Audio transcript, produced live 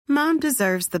Mom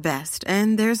deserves the best,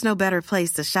 and there's no better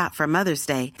place to shop for Mother's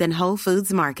Day than Whole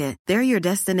Foods Market. They're your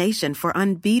destination for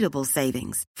unbeatable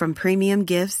savings, from premium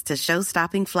gifts to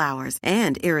show-stopping flowers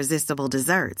and irresistible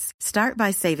desserts. Start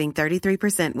by saving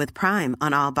 33% with Prime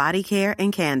on all body care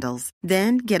and candles.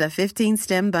 Then get a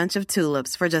 15-stem bunch of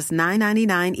tulips for just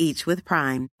 $9.99 each with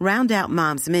Prime. Round out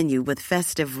Mom's menu with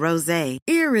festive rosé,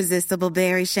 irresistible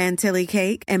berry chantilly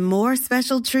cake, and more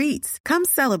special treats. Come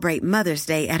celebrate Mother's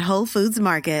Day at Whole Foods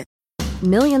Market.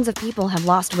 Millions of people have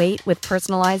lost weight with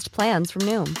personalized plans from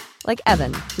Noom. Like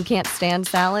Evan, who can't stand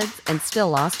salads and still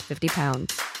lost 50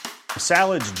 pounds.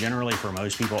 Salads generally for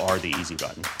most people are the easy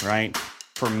button, right?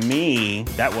 For me,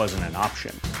 that wasn't an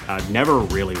option. I never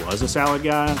really was a salad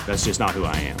guy. That's just not who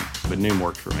I am. But Noom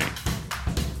worked for me.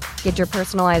 Get your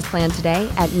personalized plan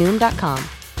today at Noom.com.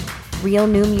 Real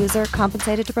Noom user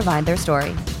compensated to provide their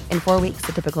story. In 4 weeks,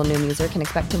 the typical Noom user can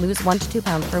expect to lose 1 to 2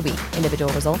 pounds per week.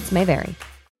 Individual results may vary.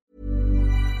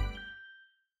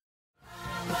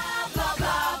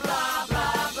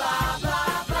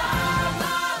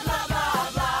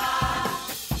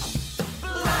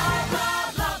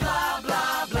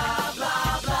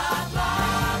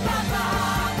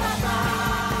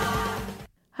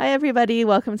 Hi, everybody.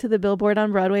 Welcome to the Billboard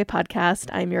on Broadway podcast.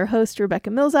 I'm your host, Rebecca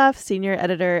Milzoff, senior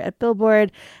editor at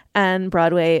Billboard and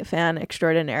Broadway fan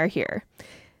extraordinaire here.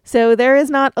 So there is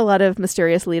not a lot of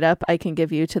mysterious lead up I can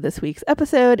give you to this week's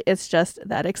episode. It's just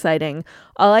that exciting.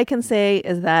 All I can say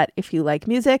is that if you like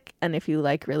music and if you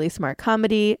like really smart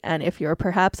comedy, and if you're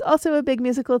perhaps also a big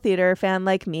musical theater fan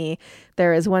like me,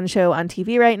 there is one show on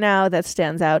TV right now that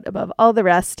stands out above all the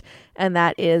rest, and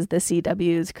that is the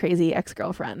CW's Crazy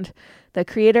Ex-Girlfriend. The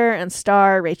creator and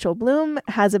star, Rachel Bloom,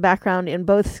 has a background in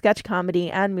both sketch comedy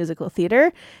and musical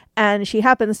theater, and she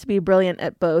happens to be brilliant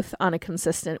at both on a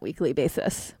consistent weekly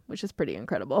basis, which is pretty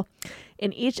incredible.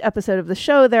 In each episode of the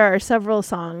show, there are several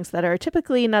songs that are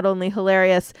typically not only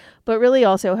hilarious, but really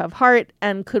also have heart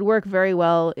and could work very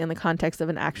well in the context of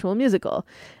an actual musical.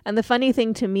 And the funny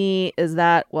thing to me is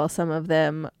that while some of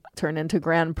them turn into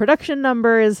grand production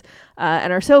numbers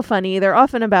and are so funny, they're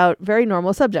often about very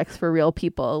normal subjects for real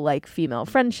people, like female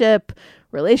friendship,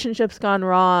 relationships gone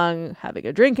wrong, having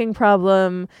a drinking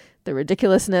problem, the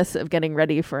ridiculousness of getting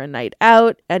ready for a night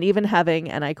out, and even having,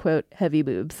 and I quote, heavy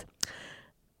boobs.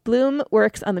 Bloom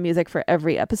works on the music for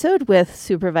every episode with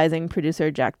supervising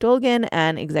producer Jack Dolgen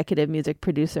and executive music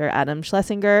producer Adam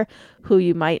Schlesinger, who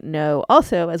you might know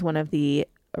also as one of the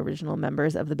original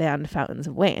members of the band Fountains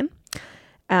of Wayne.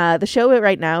 The show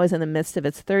right now is in the midst of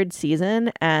its third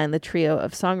season, and the trio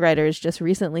of songwriters just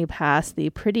recently passed the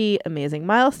pretty amazing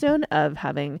milestone of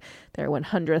having their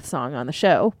 100th song on the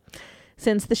show.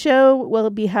 Since the show will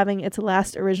be having its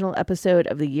last original episode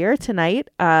of the year tonight,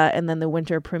 and then the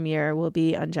winter premiere will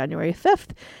be on January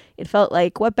 5th, it felt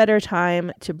like what better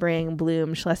time to bring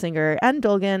Bloom, Schlesinger, and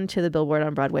Dolgen to the Billboard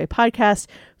on Broadway podcast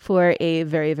for a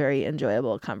very, very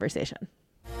enjoyable conversation.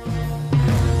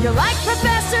 You're like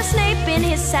Professor Snape in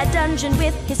his sad dungeon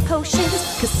with his potions,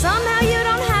 'cause somehow you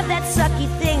don't have that sucky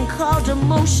thing called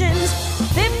emotions.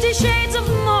 50 shades of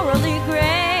morally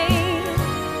gray,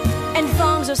 and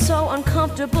thongs are so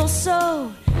uncomfortable,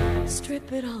 so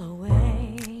strip it all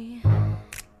away.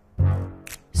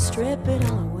 Strip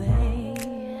it all away.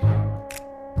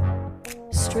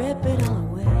 Strip it all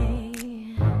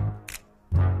away.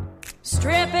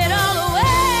 Strip it all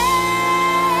away.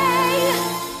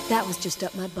 That was just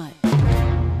up my butt.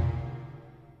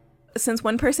 Since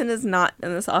one person is not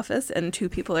in this office and two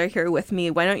people are here with me,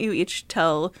 why don't you each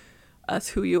tell us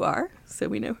who you are so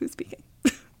we know who's speaking?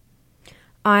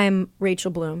 I'm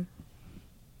Rachel Bloom.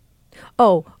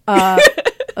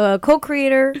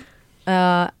 Co-creator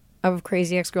of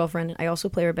Crazy Ex-Girlfriend. I also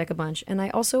play Rebecca Bunch, and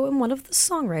I also am one of the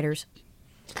songwriters.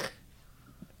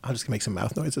 I'll just make some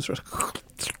mouth noises first.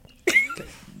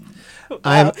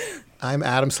 Wow. I'm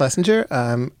Adam Schlesinger.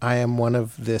 I am one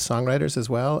of the songwriters as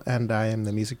well, and I am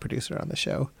the music producer on the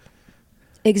show.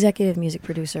 Executive music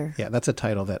producer. Yeah, that's a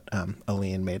title that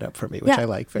Aline made up for me, which I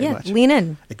like very much. Lean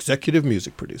in. Executive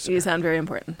music producer. You sound very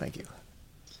important. Thank you.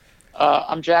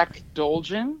 I'm Jack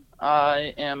Dolgen.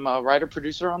 I am a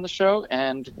writer-producer on the show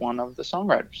and one of the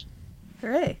songwriters.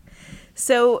 Hooray.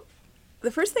 So the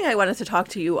first thing I wanted to talk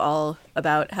to you all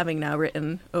about, having now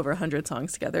written over 100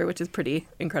 songs together, which is pretty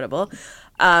incredible.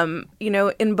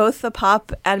 In both the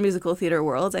pop and musical theater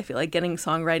worlds, I feel like getting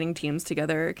songwriting teams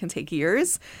together can take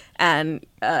years. And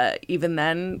even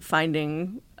then,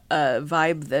 finding a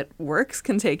vibe that works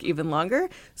can take even longer.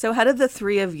 So how did the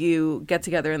three of you get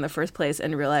together in the first place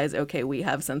and realize, okay, we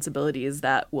have sensibilities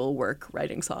that will work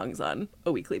writing songs on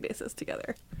a weekly basis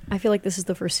together? I feel like this is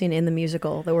the first scene in the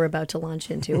musical that we're about to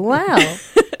launch into. Wow.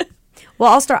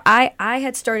 Well, I'll start. I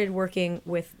had started working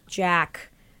with Jack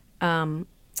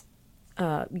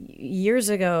years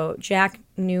ago. Jack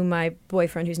knew my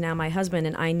boyfriend, who's now my husband,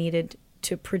 and I needed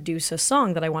to produce a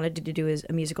song that I wanted to do as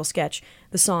a musical sketch.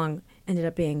 The song ended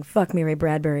up being "Fuck Me Ray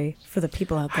Bradbury" for the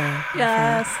people out there.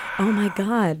 Yes. Oh my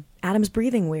God, Adam's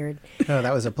breathing weird. Oh,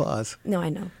 that was applause. No, I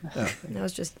know. Oh.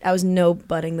 I was no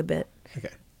butting the bit. Okay.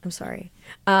 I'm sorry.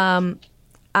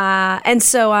 And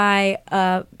so I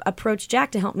approached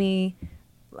Jack to help me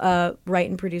write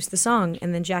and produce the song.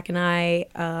 And then Jack and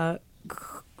I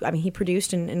he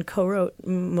produced and co-wrote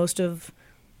most of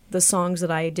the songs that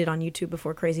I did on YouTube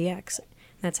before Crazy X.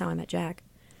 That's how I met Jack.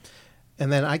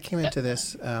 And then I came into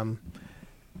this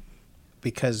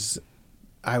because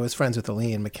I was friends with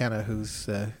Aline McKenna, who's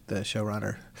the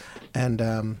showrunner. And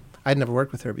I'd never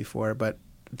worked with her before, but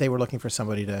they were looking for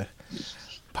somebody to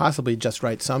possibly just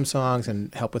write some songs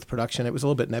and help with production. It was a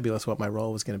little bit nebulous what my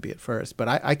role was going to be at first. But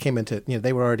I came into,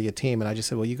 they were already a team, and I just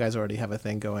said, well, you guys already have a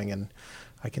thing going, and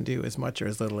I can do as much or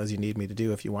as little as you need me to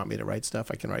do. If you want me to write stuff,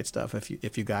 I can write stuff.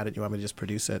 If you got it, you want me to just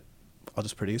produce it, I'll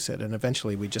just produce it. And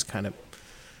eventually we just kind of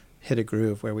hit a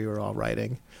groove where we were all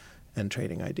writing and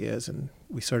trading ideas, and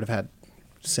we sort of had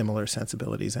similar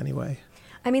sensibilities anyway.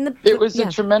 I mean, it was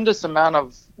a tremendous amount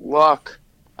of luck.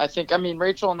 I think,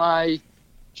 Rachel and I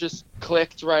just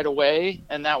clicked right away,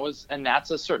 and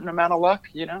that's a certain amount of luck,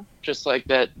 just like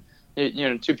that,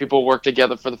 two people work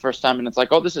together for the first time and it's like,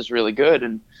 oh, this is really good.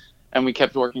 And we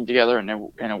kept working together and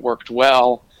it worked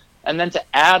well. And then to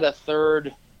add a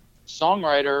third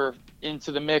songwriter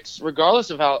into the mix, regardless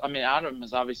of how, Adam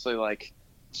is obviously like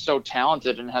so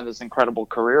talented and had this incredible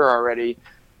career already,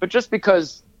 but just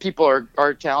because people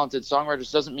are talented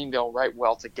songwriters doesn't mean they'll write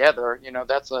well together.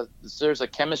 There's a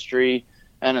chemistry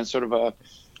and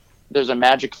there's a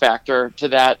magic factor to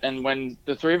that. And when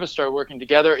the three of us started working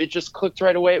together, it just clicked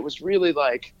right away. It was really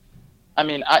like,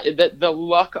 the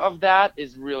luck of that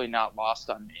is really not lost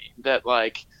on me, that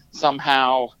like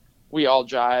somehow we all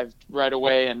jived right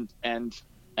away. And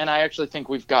I actually think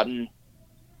we've gotten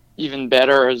even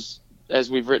better as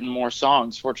we've written more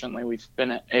songs. Fortunately, we've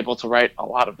been able to write a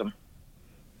lot of them.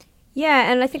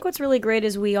 Yeah, and I think what's really great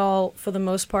is we all, for the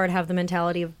most part, have the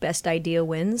mentality of best idea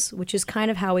wins, which is kind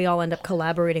of how we all end up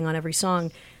collaborating on every song.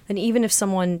 And even if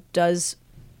someone does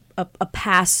a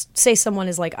pass, say someone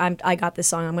is like, I got this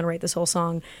song, I'm going to write this whole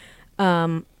song,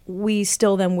 we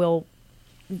still then will,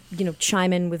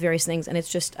 chime in with various things. And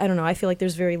it's just, I don't know, I feel like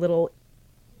there's very little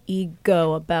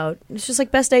ego about, it's just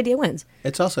like best idea wins.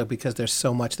 It's also because there's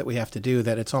so much that we have to do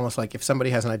that it's almost like if somebody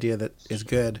has an idea that is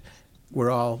good, we're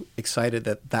all excited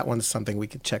that one's something we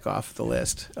could check off the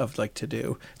list of like to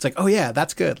do. It's like, oh yeah,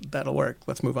 that's good. That'll work.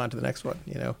 Let's move on to the next one,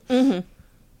 Mm-hmm.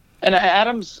 And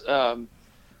Adam's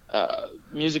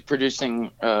music producing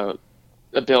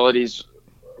abilities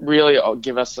really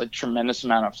give us a tremendous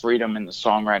amount of freedom in the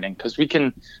songwriting, because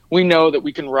we know that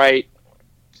we can write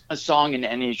a song in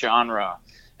any genre,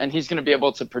 and he's going to be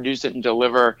able to produce it and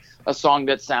deliver a song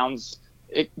that sounds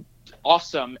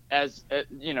awesome as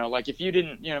like if you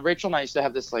didn't, Rachel and I used to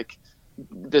have this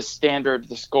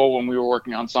goal when we were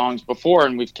working on songs before,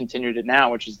 and we've continued it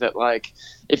now, which is that like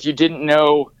if you didn't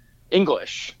know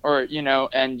English or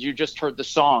and you just heard the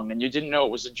song and you didn't know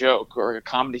it was a joke or a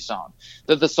comedy song,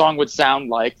 that the song would sound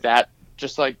like that,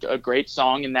 just like a great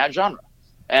song in that genre.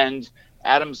 And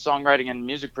Adam's songwriting and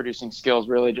music producing skills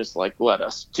really just like let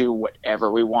us do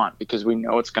whatever we want, because we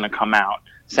know it's going to come out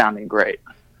sounding great.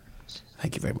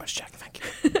 Thank you very much, Jack. Thank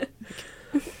you.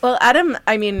 Well, Adam,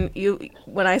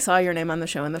 when I saw your name on the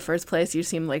show in the first place, you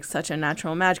seemed like such a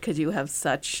natural match, because you have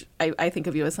I think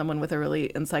of you as someone with a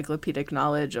really encyclopedic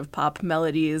knowledge of pop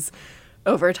melodies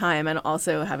over time, and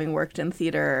also having worked in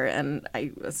theater, and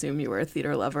I assume you were a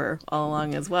theater lover all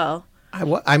along as well.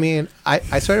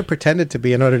 I sort of pretended to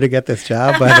be in order to get this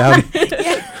job, but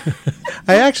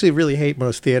I actually really hate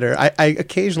most theater. I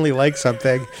occasionally like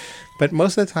something. But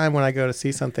most of the time when I go to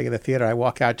see something in the theater, I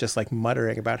walk out just like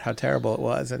muttering about how terrible it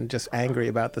was and just angry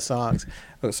about the songs.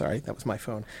 Oh, sorry, that was my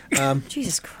phone.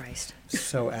 Jesus Christ.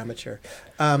 So amateur.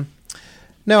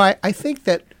 No, I think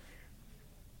that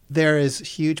there is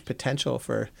huge potential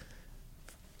for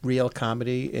real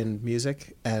comedy in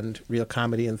music and real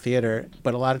comedy in theater,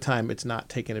 but a lot of time it's not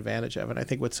taken advantage of. And I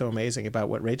think what's so amazing about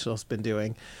what Rachel's been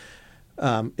doing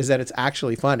is that it's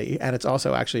actually funny, and it's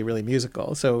also actually really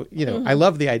musical. So, I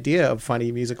love the idea of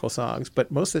funny musical songs, but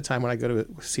most of the time when I go to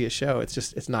see a show,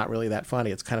 it's not really that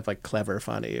funny. It's kind of like clever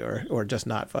funny or just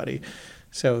not funny.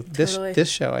 So this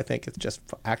show, I think, is just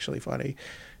actually funny.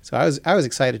 So I was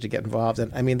excited to get involved,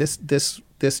 and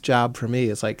this job for me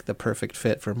is like the perfect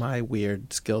fit for my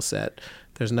weird skill set.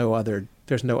 There's no other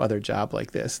job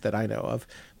like this that I know of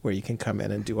where you can come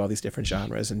in and do all these different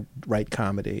genres and write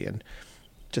comedy and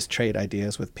just trade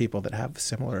ideas with people that have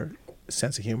similar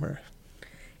sense of humor.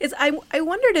 I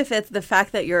wondered if it's the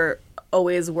fact that you're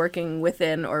always working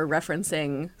within or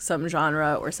referencing some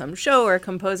genre or some show or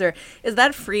composer. Is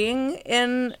that freeing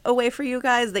in a way for you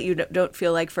guys, that you don't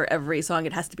feel like for every song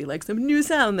it has to be like some new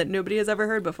sound that nobody has ever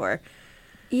heard before?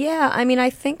 Yeah, I mean, I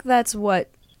think that's what...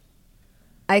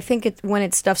 I think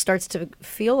when stuff starts to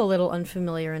feel a little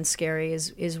unfamiliar and scary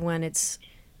is when it's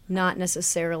not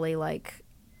necessarily like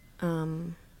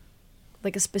a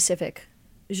specific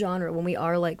genre. When we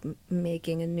are like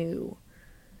making a new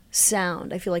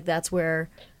sound, I feel like that's where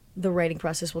the writing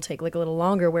process will take like a little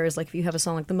longer. Whereas like if you have a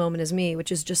song like "The Moment Is Me,"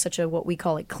 which is just such a what we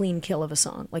call like clean kill of a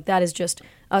song, like that is just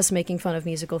us making fun of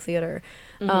musical theater.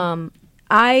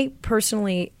 I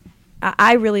personally,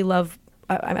 I really love.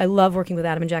 I love working with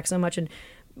Adam and Jack so much, and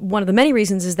one of the many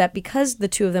reasons is that because the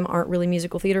two of them aren't really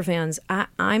musical theater fans,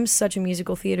 I'm such a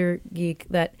musical theater geek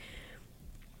that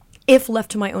if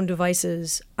left to my own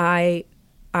devices, I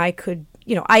could,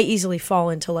 I easily fall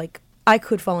into like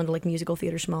musical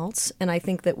theater schmaltz, and I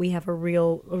think that we have a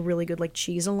really good like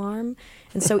cheese alarm.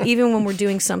 And so even when we're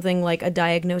doing something like A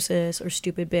Diagnosis or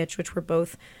Stupid Bitch, which were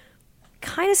both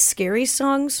kind of scary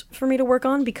songs for me to work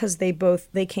on because they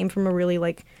came from a really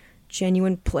like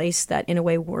genuine place that in a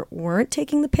way weren't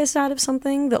taking the piss out of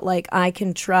something, that like I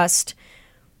can trust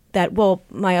that, well,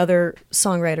 my other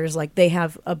songwriters, like they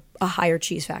have a higher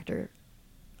cheese factor,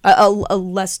 a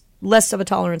less of a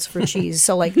tolerance for cheese.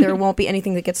 So like there won't be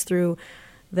anything that gets through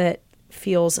that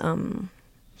feels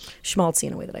schmaltzy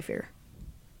in a way that I fear.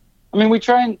 I mean, we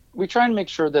try and make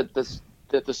sure that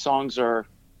the songs are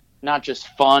not just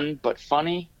fun but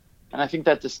funny. And I think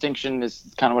that distinction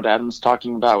is kind of what Adam's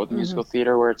talking about with musical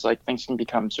theater, where it's like things can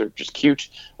become sort of just cute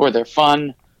or they're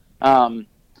fun.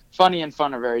 Funny and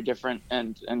fun are very different,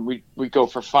 and we go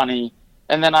for funny.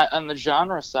 And then on the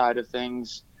genre side of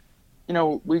things,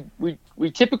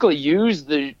 we typically use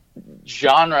the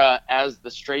genre as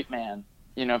the straight man.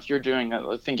 If you're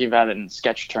thinking about it in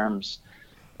sketch terms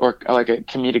or like a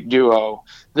comedic duo,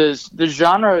 the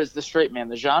genre is the straight man.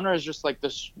 The genre is just like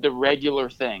the regular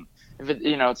thing. If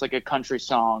it's like a country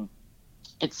song,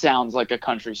 it sounds like a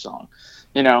country song,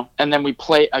 and then we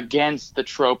play against the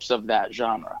tropes of that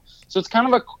genre. So it's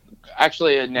kind of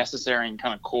actually a necessary and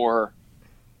kind of core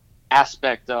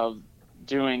aspect of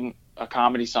doing a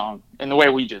comedy song in the way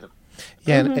we do them.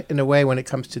 Yeah, and in a way, when it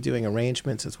comes to doing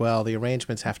arrangements as well, the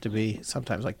arrangements have to be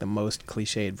sometimes like the most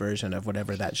cliched version of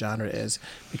whatever that genre is,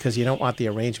 because you don't want the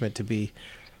arrangement to be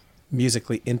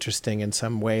musically interesting in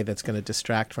some way that's going to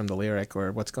distract from the lyric or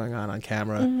what's going on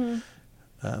camera.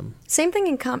 Same thing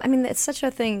in I mean, it's such a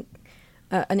thing,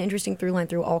 an interesting through line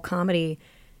through all comedy.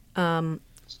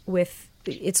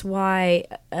 It's why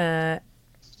I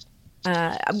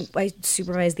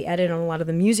supervise the edit on a lot of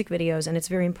the music videos, and it's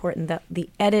very important that the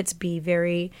edits be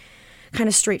very kind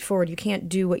of straightforward. You can't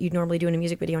do what you'd normally do in a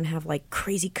music video and have like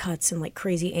crazy cuts and like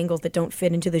crazy angles that don't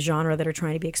fit into the genre that are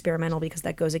trying to be experimental, because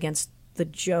that goes against the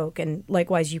joke. And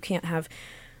likewise, you can't have,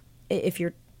 if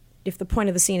the point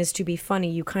of the scene is to be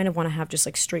funny, you kind of want to have just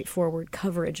like straightforward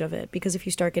coverage of it, because if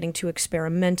you start getting too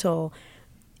experimental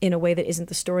in a way that isn't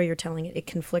the story you're telling, it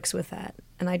conflicts with that.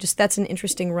 And that's an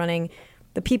interesting running.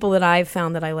 The people that I've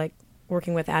found that I like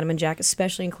working with, Adam and Jack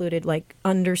especially included, like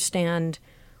understand,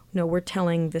 we're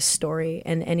telling this story,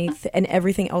 and and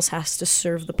everything else has to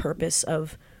serve the purpose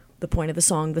of the point of the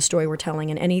song, the story we're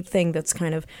telling, and anything that's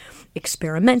kind of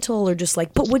experimental or just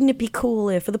like, but wouldn't it be cool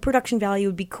if, or the production value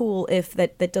would be cool if,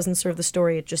 that doesn't serve the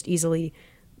story, it just easily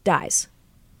dies.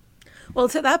 Well,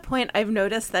 to that point, I've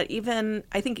noticed that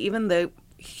I think even the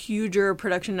huger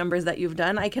production numbers that you've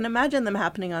done, I can imagine them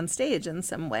happening on stage in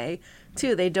some way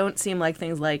too. They don't seem like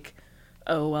things like,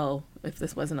 oh, well, if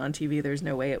this wasn't on TV, there's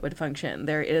no way it would function.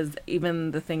 There is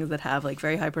even the things that have like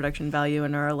very high production value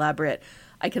and are elaborate.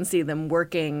 I can see them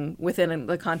working within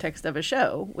the context of a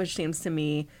show, which seems to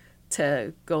me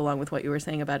to go along with what you were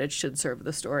saying about it should serve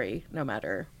the story no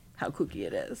matter how kooky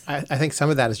it is. I think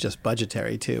some of that is just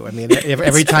budgetary too. I mean,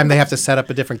 every time they have to set up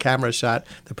a different camera shot,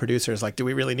 the producer is like, do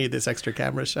we really need this extra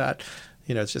camera shot?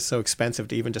 It's just so expensive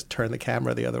to even just turn the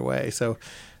camera the other way. So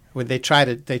when they try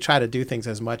to do things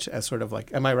as much as sort of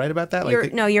like, am I right about that? You're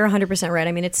 100% right.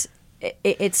 I mean,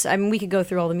 I mean, we could go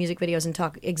through all the music videos and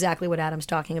talk exactly what Adam's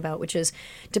talking about, which is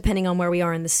depending on where we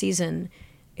are in the season,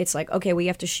 it's like, okay, we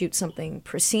have to shoot something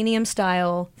proscenium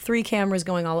style, 3 cameras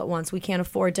going all at once. We can't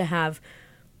afford to have,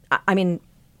 I mean,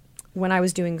 when I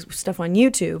was doing stuff on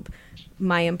YouTube,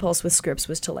 my impulse with scripts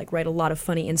was to like write a lot of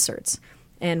funny inserts.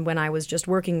 And when I was just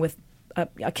working with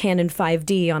a Canon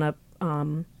 5D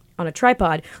on on a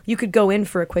tripod, you could go in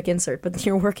for a quick insert, but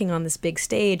you're working on this big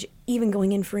stage. Even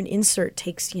going in for an insert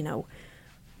takes,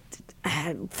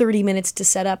 30 minutes to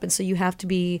set up, and so you have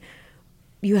to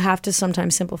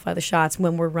sometimes simplify the shots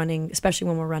when we're running, especially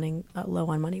when we're running low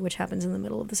on money, which happens in the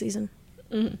middle of the season.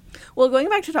 Mm-hmm. Well, going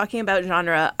back to talking about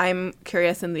genre, I'm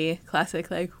curious in the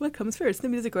classic, like, what comes first, the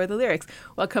music or the lyrics?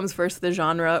 What comes first, the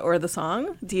genre or the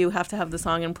song? Do you have to have the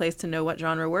song in place to know what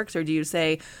genre works, or do you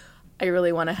say, I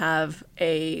really want to have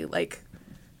a, like,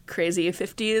 crazy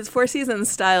 50s Four Seasons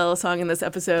style song in this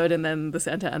episode, and then the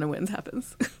Santa Ana Winds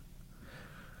happens?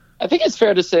 I think it's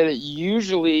fair to say that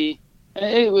usually,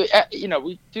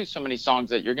 we do so many songs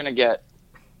that you're going to get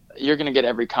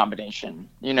every combination.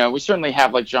 We certainly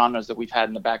have like genres that we've had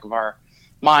in the back of our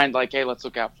mind, like, hey, let's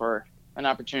look out for an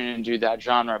opportunity to do that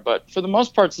genre. But for the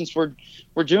most part, since we're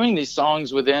doing these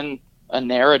songs within a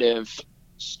narrative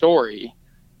story,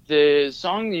 the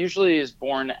song usually is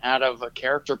born out of a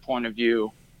character point of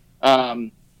view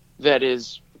that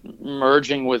is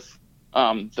merging with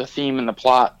the theme and the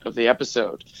plot of the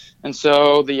episode. And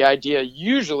so the idea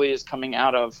usually is coming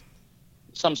out of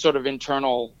some sort of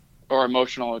internal or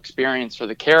emotional experience for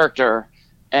the character,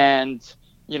 and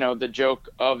the joke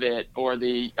of it or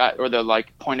the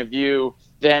like point of view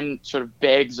then sort of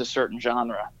begs a certain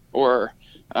genre, or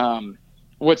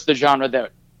what's the genre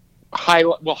that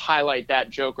will highlight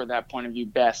that joke or that point of view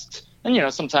best.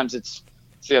 And sometimes it's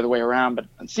the other way around, but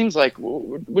it seems like,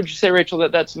 would you say, Rachel,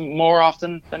 that that's more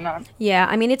often than not? Yeah,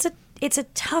 I mean, it's a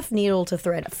tough needle to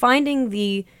thread, finding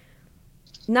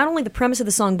not only the premise of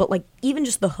the song, but like even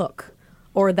just the hook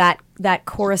or that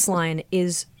chorus line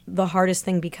is the hardest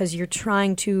thing, because you're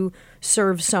trying to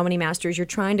serve so many masters. You're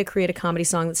trying to create a comedy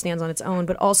song that stands on its own,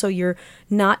 but also you're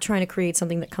not trying to create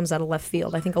something that comes out of left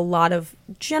field. I think a lot of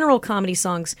general comedy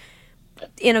songs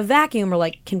in a vacuum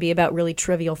can be about really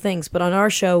trivial things, but on our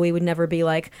show we would never be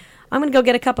like, I'm going to go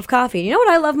get a cup of coffee. You know what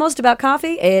I love most about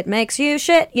coffee? It makes you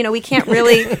shit. We can't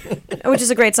really, which is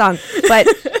a great song, but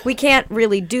we can't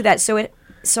really do that. So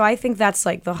I think that's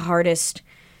like the hardest.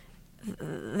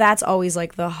 That's always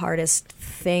like the hardest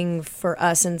thing for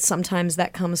us, and sometimes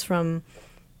that comes from,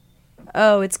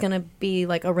 it's going to be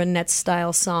like a Renette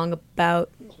style song about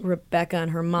Rebecca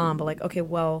and her mom, but like, okay,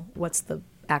 well, what's the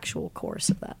actual chorus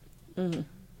of that? Mm-hmm.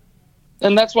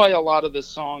 And that's why a lot of the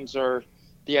songs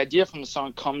the idea from the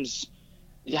song happens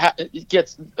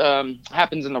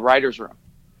in the writer's room.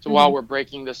 So while we're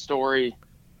breaking the story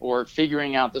or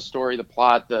figuring out the story, the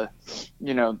plot,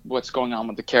 what's going on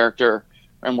with the character,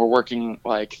 and we're working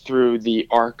like through the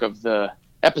arc of the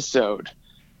episode,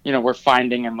 we're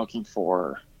finding and looking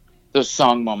for those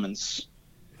song moments.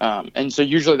 And so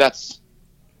usually that's,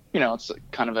 it's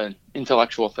kind of an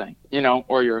intellectual thing,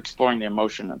 or you're exploring the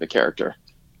emotion of the character.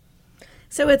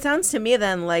 So it sounds to me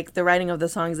then like the writing of the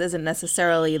songs isn't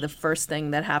necessarily the first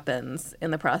thing that happens in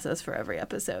the process for every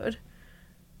episode.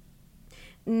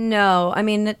 No, I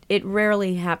mean, it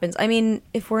rarely happens. I mean,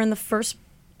 if we're in the first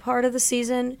part of the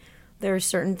season, there are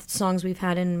certain songs we've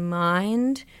had in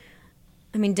mind.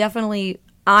 I mean, definitely,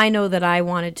 I know that I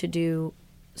wanted to do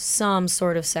some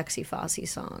sort of sexy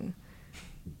Fosse song.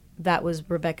 That was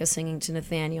Rebecca singing to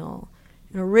Nathaniel.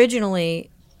 And originally,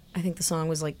 I think the song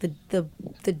was like, the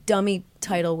dummy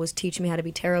title was Teach Me How to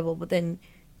Be Terrible, but then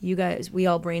we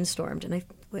all brainstormed,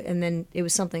 and then it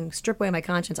was something, Strip Away My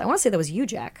Conscience. I want to say that was you,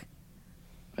 Jack.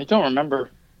 I don't remember.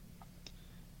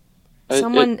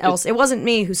 Someone else. It wasn't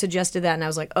me who suggested that, and I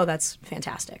was like, oh, that's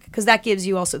fantastic. Because that gives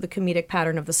you also the comedic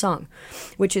pattern of the song,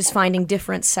 which is finding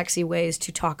different sexy ways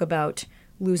to talk about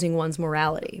losing one's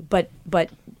morality, but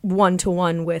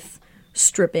one-to-one with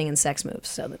stripping and sex moves.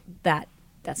 So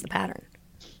that's the pattern.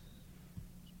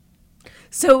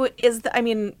 So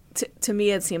to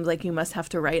me it seems like you must have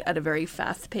to write at a very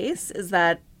fast pace. Is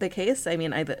that the case? I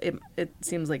mean, it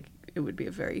seems like it would be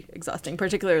very exhausting,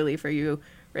 particularly for you,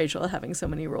 Rachel, having so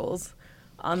many roles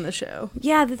on the show.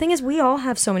 Yeah, the thing is, we all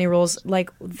have so many roles. Like,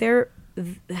 there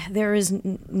is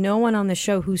no one on the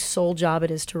show whose sole job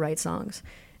it is to write songs.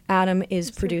 Adam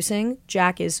is producing.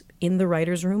 Jack is in the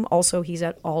writer's room. Also, he's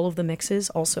at all of the mixes.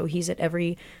 Also, he's at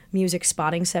every music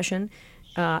spotting session.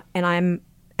 And I'm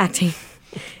acting.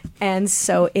 And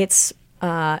so it's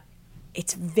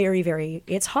very, very,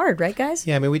 it's hard, right, guys?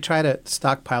 Yeah, I mean, we try to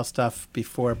stockpile stuff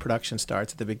before production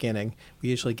starts at the beginning. We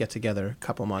usually get together a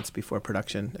couple months before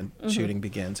production and shooting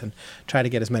begins and try to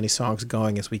get as many songs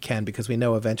going as we can, because we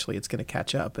know eventually it's going to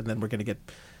catch up, and then we're going to get,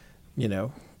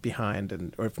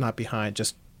 behind, or if not behind,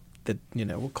 just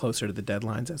closer to the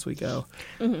deadlines as we go.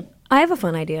 Mm-hmm. I have a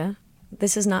fun idea.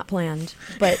 This is not planned,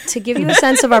 but to give you a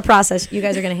sense of our process, you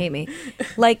guys are going to hate me.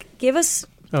 Like, give us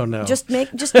Oh no.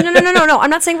 no. I'm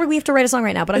not saying we have to write a song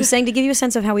right now, but I'm saying to give you a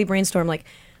sense of how we brainstorm. Like,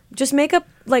 just make up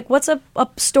what's a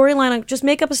storyline. Just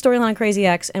make up a storyline on Crazy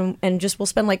Ex, and just we'll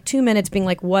spend like 2 minutes being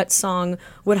like, what song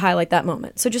would highlight that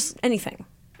moment. So just anything.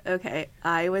 Okay,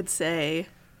 I would say,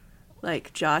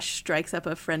 like, Josh strikes up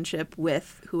a friendship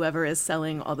with whoever is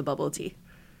selling all the bubble tea.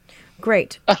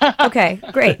 Great. Okay,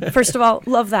 great. First of all,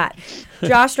 love that.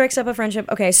 Josh strikes up a friendship.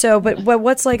 Okay, so, but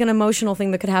what's like an emotional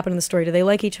thing that could happen in the story? Do they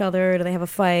like each other? Do they have a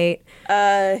fight?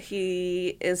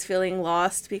 He is feeling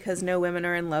lost because no women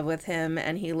are in love with him,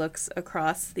 and he looks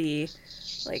across the,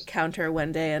 like, counter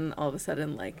one day, and all of a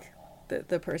sudden, like,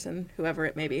 the person, whoever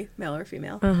it may be, male or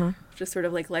female, just sort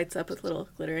of like lights up with little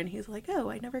glitter, and he's like, oh,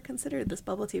 I never considered this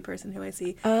bubble tea person who I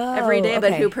see every day,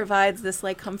 but who provides this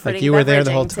like comforting like you were there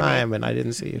the whole beveraging to time me. and I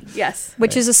didn't see you. Yes.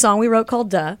 Which is a song we wrote called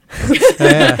Duh.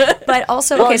 Yeah. But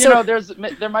also, Well, okay, so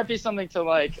there might be something to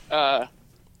like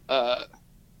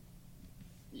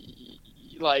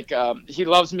he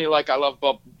loves me like I love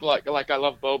like I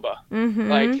love boba.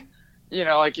 Like, you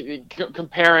know, like if you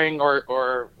comparing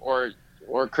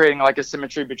or creating like a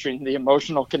symmetry between the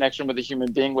emotional connection with a human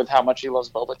being with how much he loves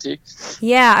bubble tea.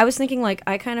 yeah, I was thinking like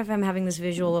I kind of am having this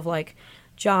visual of like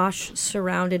Josh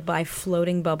surrounded by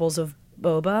floating bubbles of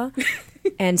boba,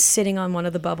 and sitting on one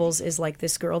of the bubbles is like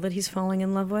this girl that he's falling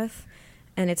in love with,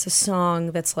 and it's a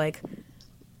song that's like,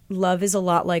 love is a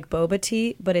lot like boba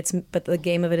tea, but the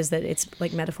game of it is that it's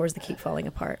like metaphors that keep falling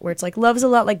apart, where it's like love's a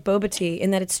lot like boba tea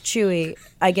in that it's chewy,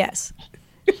 I guess.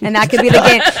 And that could be the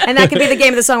game. And that could be the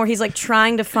game of the song where he's like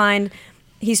trying to find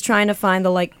the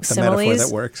like The similes, metaphor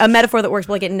that works. a metaphor that works,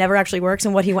 but like it never actually works.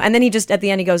 And and then he just at the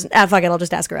end he goes, fuck it, I'll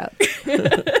just ask her out.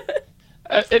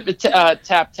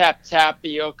 Tap tap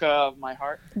tapioca of my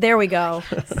heart. There we go.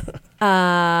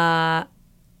 And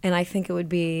I think it would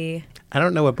be. I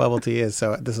don't know what bubble tea is,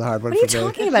 so this is a hard one What are you for me.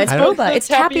 talking about? It's I don't- boba. It's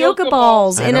Tapioca tapioca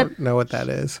balls I in a. don't know what that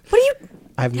is. What are you?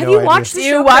 I have Have no you idea. watched the Do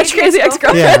show you watch Crazy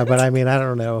Ex-Girlfriend? Yeah, but I mean, I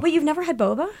don't know. Wait, you've never had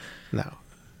boba? No.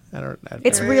 I don't.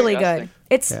 It's Very really disgusting.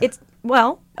 good. It's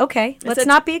well, okay. Let's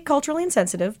not be culturally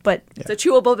insensitive, but It's a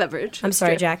chewable beverage. I'm It's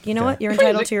sorry, true. Jack. You know what? You're Wait,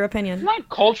 entitled is to your It's opinion. not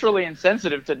culturally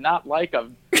insensitive to not like a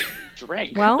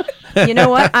drink. Well, you know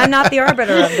what? I'm not the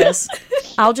arbiter of this.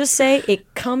 I'll just say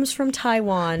it comes from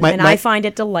Taiwan, and I find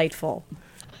it delightful.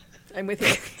 I'm with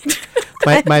you.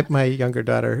 My younger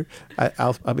daughter,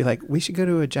 I'll be like, we should go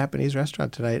to a Japanese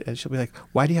restaurant tonight, and she'll be like,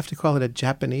 why do you have to call it a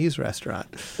Japanese restaurant?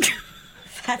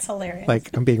 That's hilarious. Like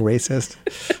I'm being racist.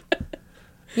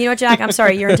 You know what, Jack? I'm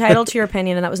sorry. You're entitled to your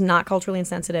opinion, and that was not culturally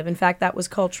insensitive. In fact, that was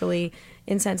culturally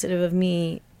insensitive of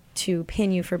me to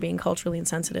pin you for being culturally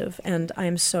insensitive, and I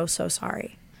am so, so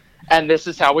sorry. And this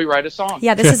is how we write a song.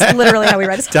 Yeah, this is literally how we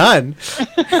write a song. Done.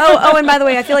 Oh, and by the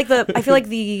way, I feel like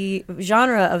the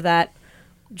genre of that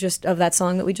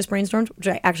song that we just brainstormed, which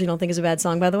I actually don't think is a bad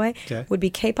song, by the way, Okay. would be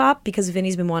K-pop, because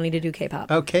Vinny's been wanting to do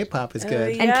K-pop. Oh, K-pop is good.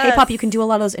 And Yes. K-pop, you can do a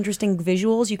lot of those interesting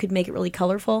visuals. You could make it really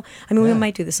colorful. I mean, we Yeah.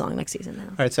 might do the song next season now.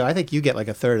 All right, so I think you get like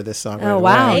a third of this song. Oh, right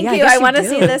wow. away. Thank Yeah, I you. guess I you want to do.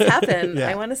 see this happen. Yeah.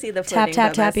 I want to see the Tap, floating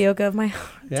tap, bubas. tapioca of my...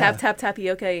 Yeah. Tap, tap,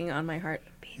 tapiocaing on my heart.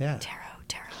 Yeah. Taro.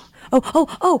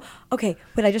 Oh, okay.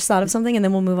 Wait, I just thought of something, and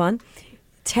then we'll move on.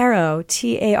 Taro,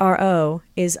 Taro,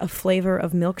 is a flavor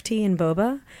of milk tea and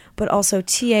boba, but also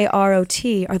Tarot are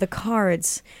the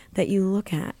cards that you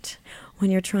look at when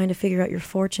you're trying to figure out your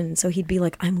fortune. So he'd be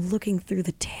like, I'm looking through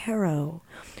the tarot,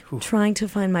 trying to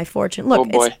find my fortune. Look,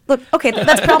 Oh, boy. Okay,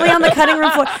 that's probably on the cutting room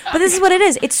floor, but this is what it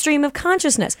is. It's stream of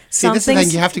consciousness. See, this is the thing.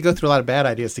 You have to go through a lot of bad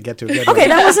ideas to get to a good Okay, one.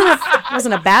 that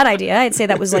wasn't a bad idea. I'd say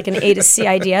that was like an A to C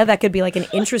idea. That could be like an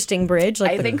interesting bridge.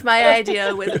 Like I think my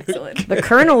idea was excellent. the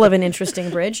kernel of an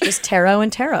interesting bridge, just tarot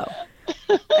and tarot.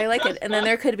 I like it. And then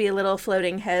there could be little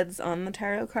floating heads on the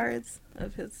tarot cards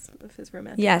of his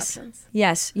romantic Yes. options.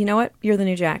 Yes. You know what? You're the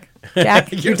new Jack. Jack,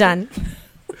 you're done.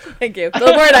 Thank you.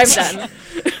 Billboard, I'm done.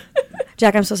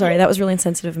 Jack, I'm so sorry. That was really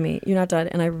insensitive of me. You're not done,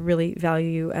 and I really value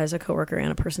you as a coworker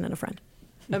and a person and a friend.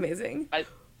 Amazing.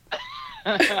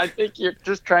 I think you're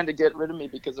just trying to get rid of me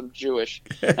because I'm Jewish,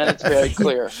 and it's very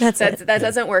clear. That's it. That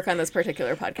doesn't work on this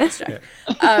particular podcast,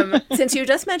 Jack. Since you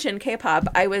just mentioned K-pop,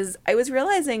 I was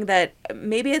realizing that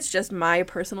maybe it's just my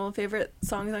personal favorite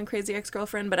songs on Crazy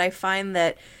Ex-Girlfriend, but I find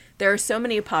that there are so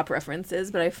many pop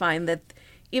references, but I find that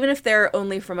even if they're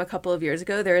only from a couple of years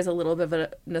ago, there is a little bit of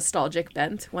a nostalgic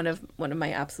bent. One of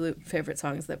my absolute favorite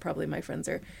songs that probably my friends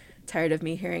are tired of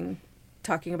me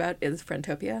talking about is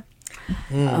Friendtopia.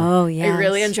 Oh, yeah. I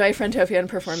really enjoy Friendtopia and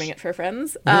performing it for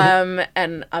friends.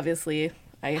 And obviously,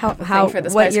 I have a thing for the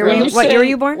Spice Girls. What year were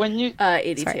you born? When you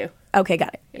 82. Sorry. Okay,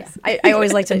 got it. Yes. I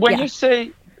always like to. when yeah. you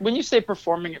say when you say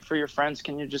performing it for your friends,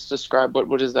 can you just describe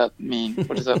what does that mean?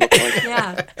 What does that look like?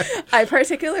 Yeah. I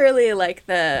particularly like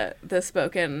the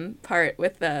spoken part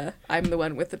with the "I'm the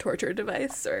one with the torture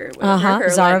device" or whatever her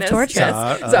Czar line of is. torture.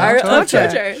 Yes. Czar of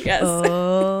torture. Yes.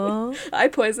 Oh. I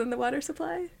poison the water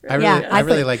supply. I Yeah,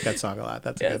 really like that song a lot.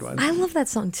 That's a Yes. good one. I love that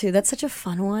song too. That's such a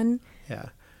fun one. Yeah.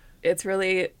 It's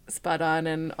really spot on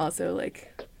and also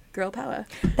like girl power.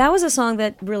 That was a song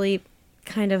that really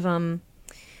kind of that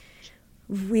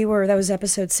was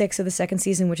episode 6 of the second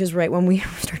season, which is right when we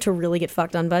start to really get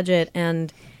fucked on budget,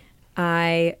 and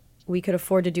we could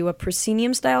afford to do a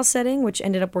proscenium style setting, which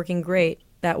ended up working great.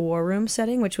 That war room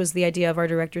setting, which was the idea of our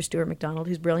director Stuart McDonald,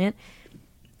 who's brilliant.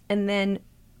 And then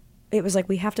it was like,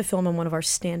 we have to film on one of our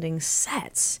standing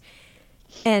sets.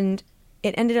 And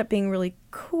it ended up being really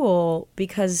cool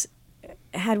because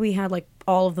had we had like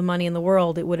all of the money in the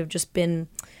world, it would have just been,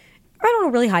 I don't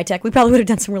know, really high tech. We probably would have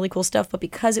done some really cool stuff, but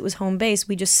because it was home base,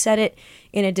 we just set it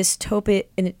in a dystopic?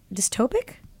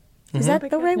 Is that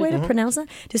the right way to pronounce that?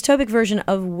 Dystopic version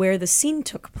of where the scene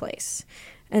took place.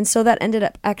 And so that ended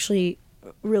up actually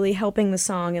really helping the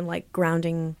song and like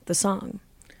grounding the song.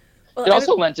 It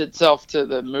also lent itself to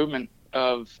the movement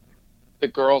of the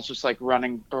girls just like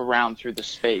running around through the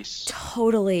space.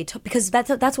 Totally, because that's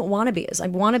what Wannabe is.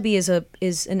 Like Wannabe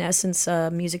is in essence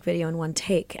a music video in one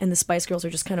take, and the Spice Girls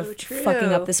are just kind of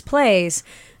fucking up this place,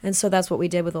 and so that's what we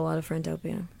did with a lot of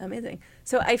Friendtopia. Amazing.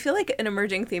 So I feel like an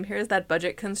emerging theme here is that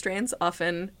budget constraints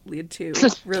often lead to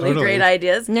really great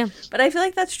ideas. Yeah. But I feel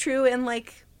like that's true in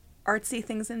like artsy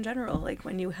things in general. Like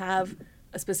when you have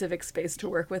a specific space to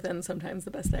work within, sometimes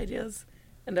the best ideas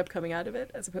end up coming out of it,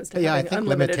 as opposed to I having think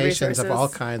unlimited limitations resources. of all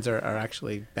kinds are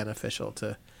actually beneficial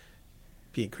to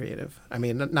being creative. I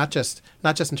mean, not just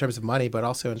in terms of money, but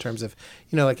also in terms of,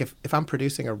 like if I'm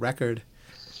producing a record,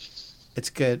 it's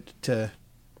good to,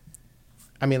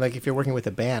 I mean, like if you're working with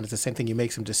a band, it's the same thing. You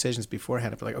make some decisions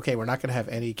beforehand of like, okay, we're not going to have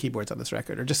any keyboards on this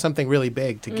record, or just something really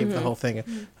big to give the whole thing,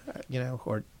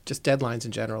 or just deadlines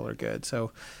in general are good.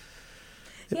 So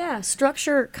yeah,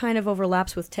 structure kind of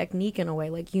overlaps with technique in a way.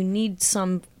 Like you need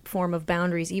some form of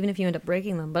boundaries, even if you end up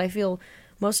breaking them. But I feel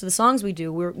most of the songs we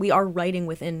do, we are writing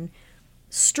within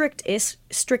strict-ish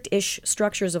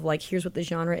structures of like, here's what the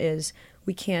genre is.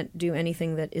 We can't do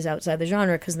anything that is outside the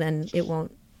genre because then it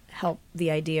won't help the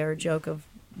idea or joke of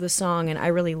the song. And I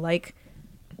really like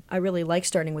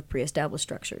starting with pre-established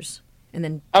structures and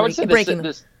then I would say breaking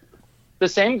them. The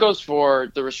same goes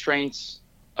for the restraints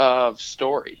of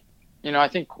story. I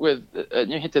think with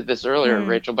you hinted this earlier,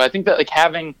 Rachel, but I think that like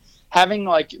having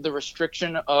like the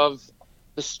restriction of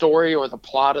the story or the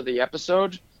plot of the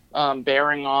episode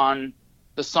bearing on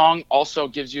the song also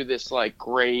gives you this like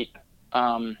great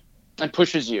and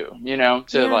pushes you,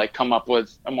 to like come up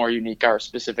with a more unique or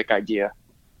specific idea.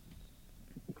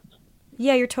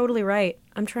 Yeah, you're totally right.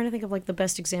 I'm trying to think of like the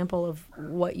best example of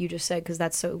what you just said because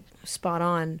that's so spot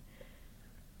on.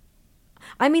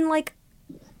 I mean, like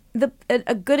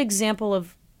a good example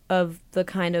of the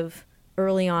kind of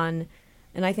early on,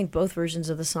 and I think both versions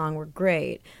of the song were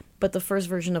great, but the first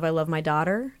version of I Love My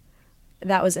Daughter,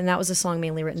 that was a song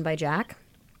mainly written by Jack.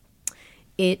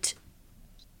 It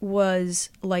was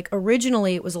like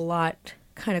originally it was a lot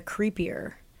kind of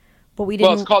creepier, but we didn't.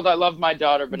 Well, it's called I Love My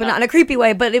Daughter, but not in a creepy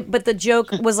way. But the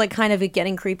joke was like kind of it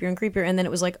getting creepier and creepier, and then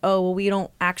it was like, oh well, we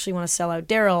don't actually want to sell out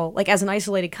Daryl like as an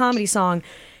isolated comedy song,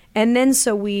 and then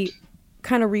so we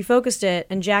kind of refocused it,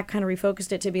 and Jack kind of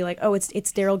refocused it to be like, oh, it's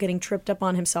Daryl getting tripped up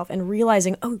on himself and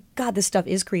realizing, oh God, this stuff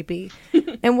is creepy,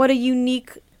 and what a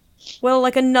unique,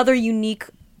 like another unique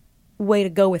way to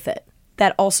go with it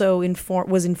that also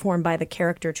was informed by the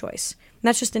character choice. And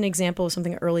that's just an example of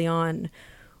something early on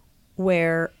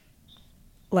where,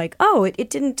 like, oh, it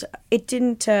didn't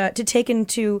to take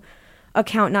into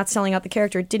account not selling out the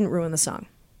character, it didn't ruin the song.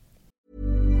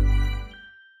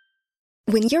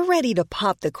 When you're ready to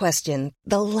pop the question,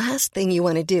 the last thing you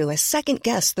want to do is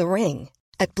second-guess the ring.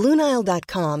 At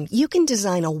BlueNile.com, you can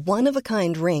design a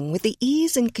one-of-a-kind ring with the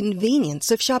ease and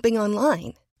convenience of shopping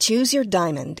online. Choose your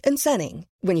diamond and setting.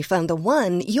 When you find the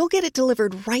one, you'll get it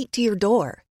delivered right to your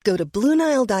door. Go to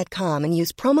BlueNile.com and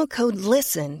use promo code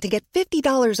LISTEN to get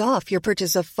 $50 off your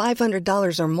purchase of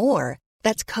 $500 or more.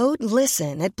 That's code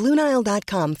LISTEN at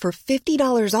BlueNile.com for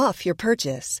 $50 off your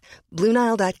purchase.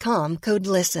 BlueNile.com, code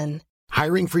LISTEN.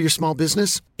 Hiring for your small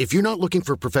business? If you're not looking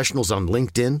for professionals on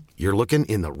LinkedIn, you're looking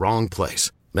in the wrong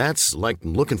place. That's like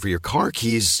looking for your car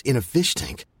keys in a fish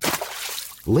tank.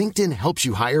 LinkedIn helps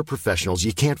you hire professionals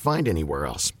you can't find anywhere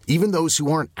else, even those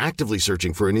who aren't actively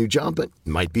searching for a new job but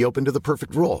might be open to the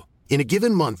perfect role. In a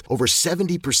given month, over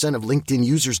 70% of LinkedIn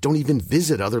users don't even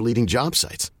visit other leading job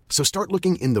sites. So start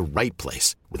looking in the right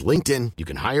place. With LinkedIn, you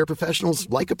can hire professionals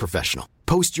like a professional.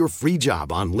 Post your free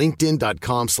job on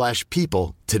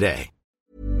linkedin.com/people today.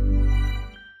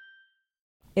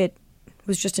 It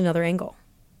was just another angle.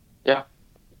 Yeah.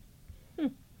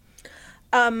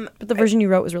 But the version you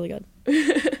wrote was really good.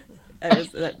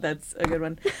 That's a good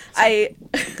one.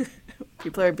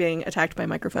 People are being attacked by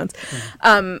microphones.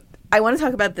 I want to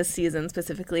talk about this season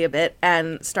specifically a bit,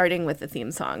 and starting with the theme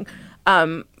song.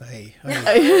 Oh,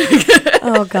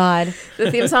 God. The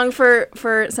theme song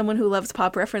for someone who loves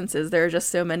pop references. There are just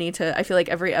so many I feel like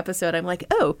every episode I'm like,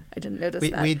 oh, I didn't notice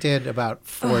that. We did about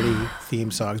 40 theme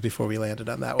songs before we landed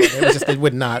on that one. It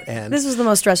would not end. This was the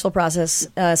most stressful process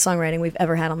songwriting we've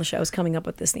ever had on the show, is coming up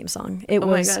with this theme song.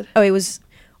 My God. It was,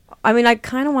 I mean, I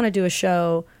kind of want to do a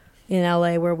show in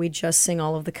LA where we just sing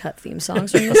all of the cut theme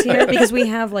songs from this year, because we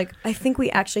have I think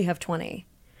we actually have 20.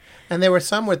 And there were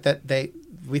some that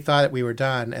we thought that we were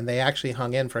done, and they actually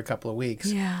hung in for a couple of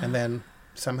weeks. Yeah. And then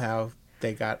somehow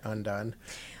they got undone.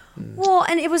 Well,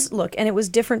 and it was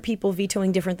different people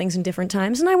vetoing different things in different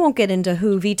times, and I won't get into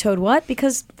who vetoed what,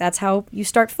 because that's how you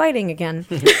start fighting again.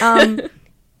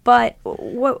 But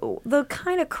what the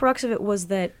kind of crux of it was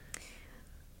that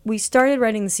we started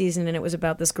writing the season, and it was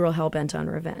about this girl hell-bent on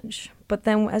revenge. But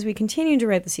then as we continued to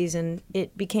write the season,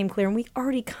 it became clear, and we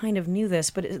already kind of knew this,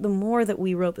 but the more that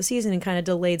we wrote the season and kind of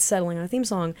delayed settling on a theme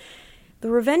song, the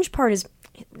revenge part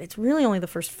it's really only the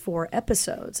first 4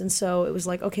 episodes. And so it was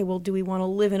like, okay, well, do we want to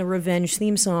live in a revenge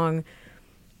theme song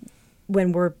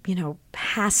when we're,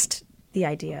 past the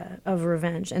idea of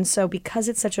revenge? And so because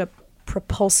it's such a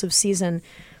propulsive season,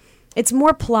 it's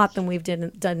more plot than we've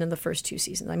done in the first 2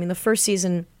 seasons. I mean, the first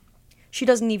season, she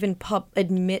doesn't even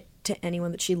admit to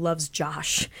anyone that she loves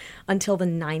Josh until the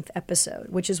 9th episode,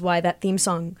 which is why that theme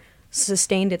song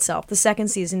sustained itself. The second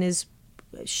season is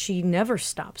she never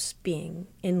stops being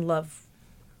in love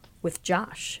with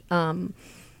Josh. And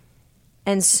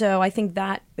so I think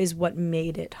that is what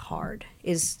made it hard,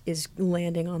 is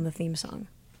landing on the theme song.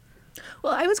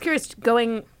 Well, I was curious,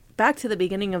 going back to the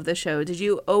beginning of the show, did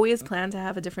you always plan to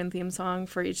have a different theme song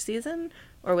for each season,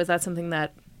 or was that something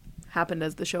that happened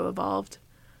as the show evolved?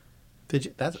 Did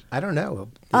you? I don't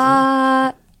know.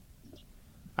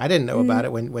 I didn't know about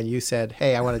it when you said,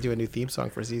 "Hey, I want to do a new theme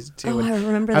song for season 2." Oh, and I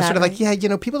remember I was that. sort of like, yeah,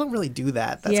 people don't really do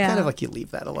that. That's Yeah. kind of like you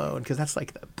leave that alone, because that's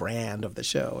like the brand of the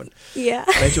show. And Yeah.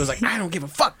 Rachel was like, I don't give a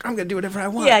fuck. I'm going to do whatever I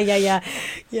want. Yeah.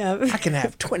 I can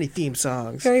have 20 theme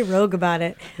songs. Very rogue about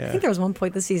it. Yeah. I think there was one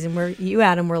point this season where you,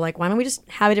 Adam, were like, why don't we just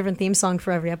have a different theme song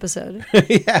for every episode?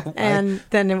 Yeah. And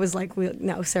then it was like,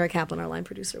 no, Sarah Kaplan, our line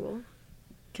producer, will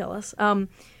kill us.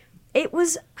 It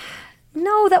was,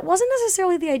 no, that wasn't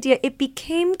necessarily the idea. It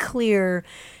became clear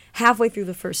halfway through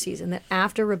the first season that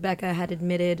after Rebecca had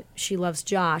admitted she loves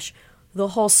Josh, the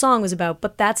whole song was about,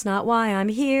 but that's not why I'm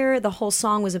here. The whole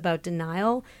song was about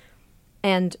denial.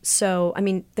 And so, I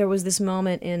mean, there was this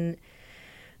moment in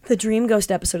the Dream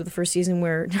Ghost episode of the first season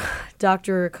where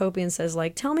Dr. Copian says,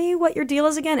 like, tell me what your deal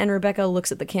is again. And Rebecca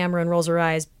looks at the camera and rolls her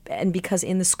eyes. And because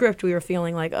in the script we were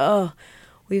feeling like, oh,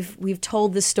 we've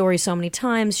told this story so many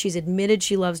times. She's admitted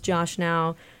she loves Josh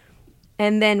now.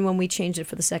 And then when we changed it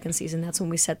for the second season, that's when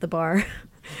we set the bar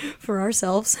for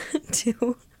ourselves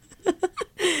to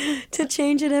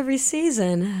change it every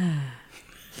season.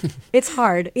 It's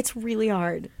hard. It's really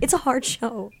hard. It's a hard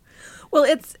show. Well,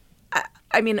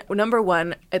 I mean, number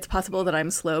one, it's possible that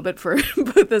I'm slow, but for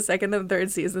both the second and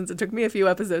third seasons, it took me a few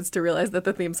episodes to realize that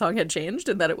the theme song had changed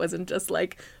and that it wasn't just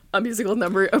like a musical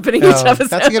number opening each episode.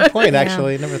 That's a good point,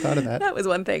 actually. Never thought of that. That was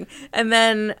one thing. And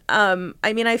then,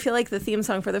 I mean, I feel like the theme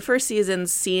song for the first season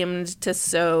seemed to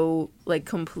so like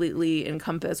completely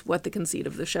encompass what the conceit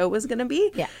of the show was going to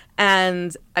be. Yeah.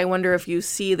 And I wonder if you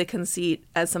see the conceit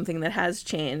as something that has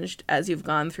changed as you've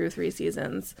gone through 3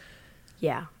 seasons.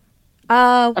 Yeah.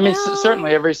 I mean,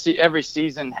 certainly every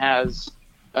season has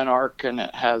an arc, and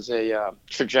it has a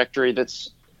trajectory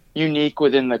that's unique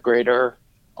within the greater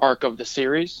arc of the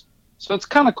series. So it's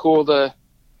kind of cool to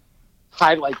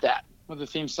highlight that with a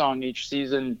theme song each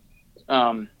season,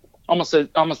 almost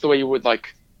the way you would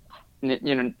like,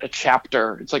 a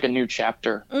chapter. It's like a new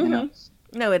chapter. Mm-hmm.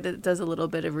 No, it does a little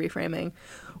bit of reframing.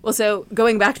 Well, so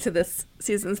going back to this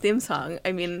season's theme song,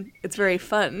 I mean, it's very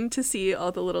fun to see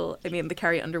all the little, I mean, the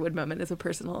Carrie Underwood moment is a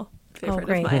personal favorite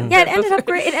of mine. Yeah, it ended up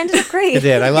great. It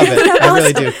did. I love it. I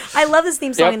really do. I love this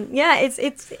theme song. Yep. And yeah,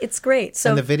 it's great. So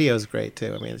and the video is great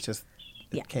too. I mean,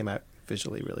 it came out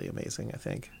visually really amazing, I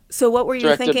think. So what were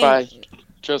you thinking? Directed by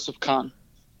Joseph Kahn.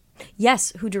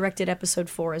 Yes, who directed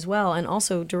episode 4 as well, and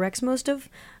also directs most of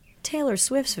Taylor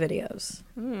Swift's videos.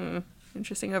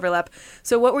 Interesting overlap.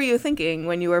 So what were you thinking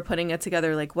when you were putting it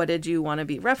together? Like, what did you want to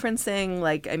be referencing?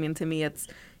 Like, I mean, to me,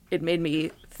 it made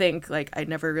me think, like, I'd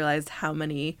never realized how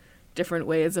many different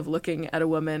ways of looking at a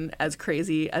woman as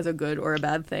crazy as a good or a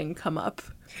bad thing come up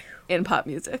in pop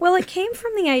music. Well, it came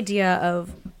from the idea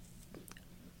of,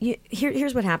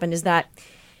 here's what happened, is that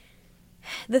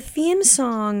the theme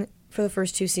song for the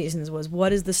first 2 seasons was,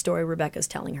 what is the story Rebecca's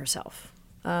telling herself?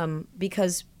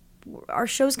 Because our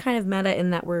show's kind of meta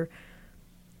in that we're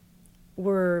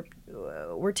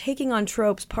taking on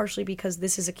tropes partially because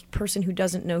this is a person who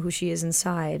doesn't know who she is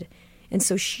inside. And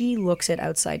so she looks at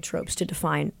outside tropes to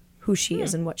define who she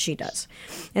is and what she does.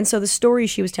 And so the story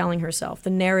she was telling herself,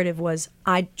 the narrative was,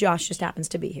 Josh just happens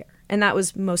to be here. And that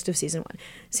was most of season 1.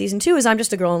 Season 2 is, I'm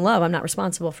just a girl in love. I'm not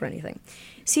responsible for anything.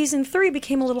 Season 3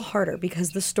 became a little harder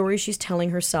because the story she's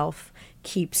telling herself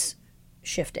keeps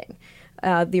shifting.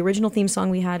 The original theme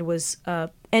song we had was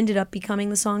ended up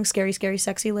becoming the song Scary, Scary,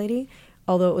 Sexy Lady,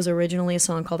 although it was originally a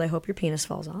song called I Hope Your Penis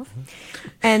Falls Off.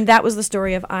 And that was the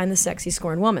story of I'm the sexy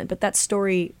scorned woman. But that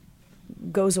story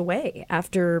goes away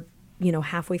after,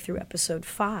 halfway through episode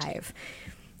 5.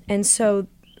 And so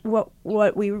what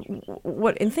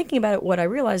in thinking about it, what I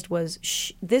realized was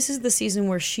this is the season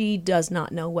where she does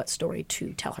not know what story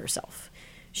to tell herself.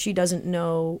 She doesn't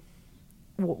know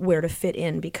where to fit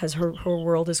in because her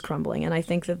world is crumbling. And I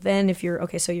think that then if you're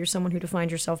someone who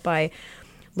defines yourself by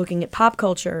looking at pop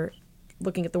culture,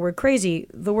 looking at the word crazy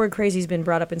has been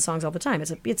brought up in songs all the time.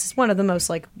 It's one of the most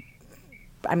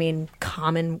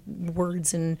common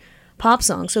words in pop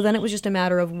songs. So then it was just a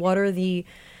matter of what are the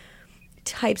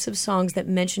types of songs that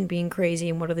mention being crazy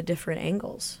and what are the different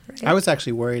angles. Right? I was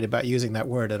actually worried about using that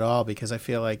word at all because I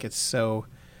feel like it's so...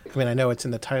 I know it's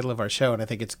in the title of our show, and I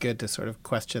think it's good to sort of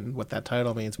question what that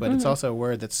title means, but it's also a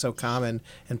word that's so common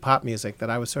in pop music that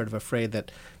I was sort of afraid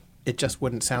that it just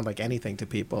wouldn't sound like anything to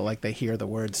people, like they hear the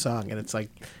word song, and it's like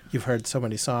you've heard so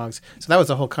many songs. So that was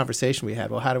the whole conversation we had.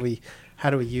 Well, how do we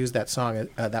use that song,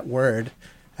 that word,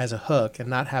 as a hook, and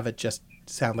not have it just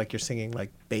sound like you're singing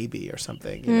like Baby or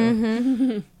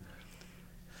something?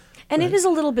 And it is a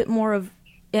little bit more of,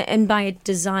 and by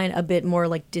design, a bit more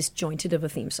like disjointed of a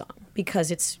theme song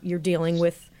because you're dealing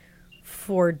with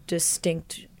 4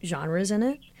 distinct genres in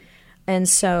it. And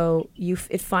so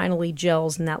it finally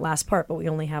gels in that last part, but we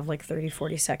only have like 30,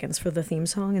 40 seconds for the theme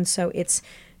song. And so it's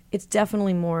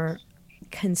definitely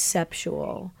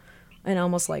conceptual and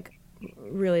almost like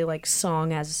really like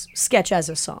sketch as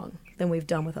a song than we've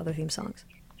done with other theme songs.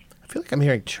 I feel like I'm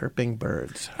hearing chirping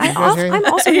birds. I'm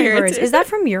also hearing birds. Is that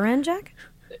from your end, Jack?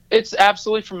 It's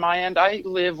absolutely from my end. I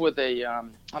live with I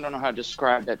don't know how to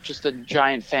describe it, just a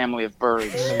giant family of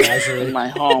birds in my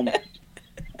home.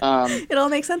 It all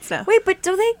makes sense now. Wait, but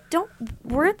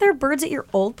weren't there birds at your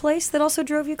old place that also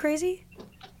drove you crazy?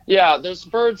 Yeah, there's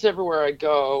birds everywhere I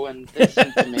go, and they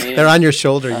sing to me. They're on your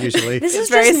shoulder usually. This is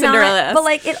very just Cinderella-esque. but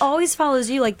like it always follows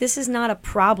you. Like this is not a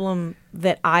problem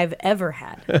that I've ever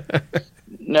had.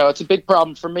 No, it's a big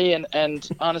problem for me, and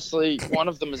honestly, one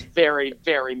of them is very,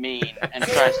 very mean and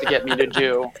tries to get me to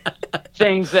do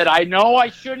things that I know I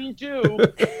shouldn't do,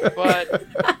 but...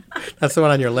 That's the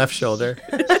one on your left shoulder.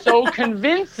 So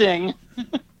convincing.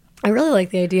 I really like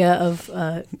the idea of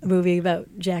a movie about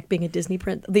Jack being a Disney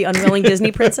the unwilling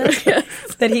Disney princess,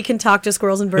 that he can talk to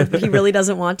squirrels and birds, but he really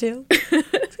doesn't want to.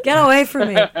 Get away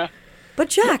from me. But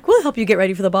Jack, we'll help you get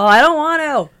ready for the ball. I don't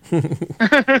want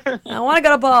to. I want to go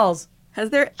to balls. Has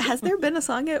there been a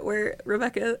song yet where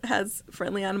Rebecca has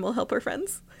friendly animal helper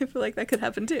friends? I feel like that could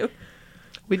happen too.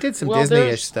 We did some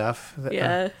Disney-ish stuff.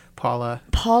 Yeah. Paula.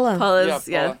 Paula's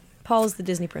Paula's the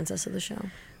Disney princess of the show.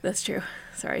 That's true.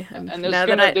 Sorry. And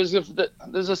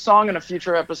there's a song in a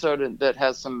future episode that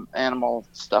has some animal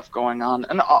stuff going on,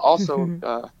 and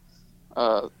also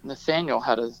Nathaniel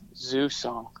had a zoo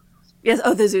song. Yes.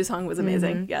 Oh, the zoo song was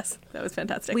amazing. Yes, that was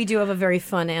fantastic. We do have a very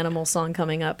fun animal song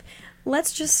coming up.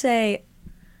 Let's just say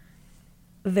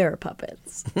they're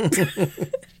puppets.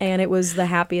 And it was the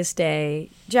happiest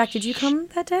day. Jack, did you come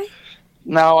that day?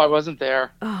 No, I wasn't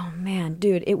there. Oh, man.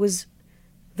 Dude, it was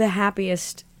the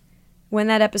happiest. When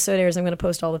that episode airs, I'm going to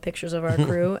post all the pictures of our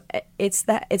crew. It's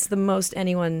the most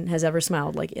anyone has ever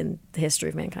smiled like in the history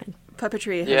of mankind.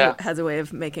 Puppetry has a way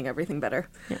of making everything better.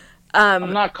 Yeah.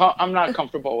 I'm not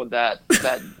comfortable with that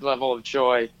level of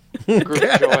joy, group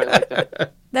joy like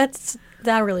that.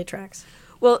 That really tracks.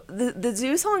 Well, the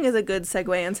zoo song is a good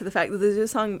segue into the fact that the zoo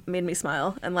song made me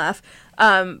smile and laugh.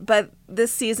 But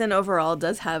this season overall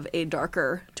does have a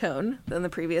darker tone than the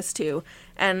previous 2.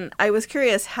 And I was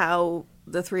curious how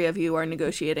the 3 of you are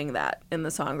negotiating that in the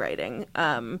songwriting.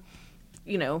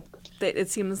 It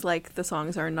seems like the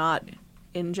songs are not,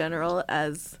 in general,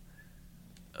 as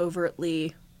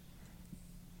overtly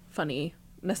funny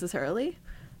necessarily.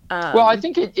 Well, I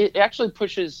think it actually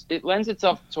it lends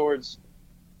itself towards,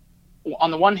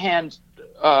 on the one hand,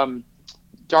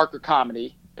 darker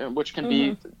comedy, which can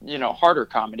be, harder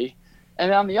comedy.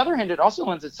 And on the other hand, it also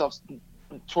lends itself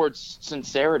towards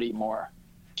sincerity more,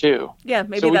 too. Yeah,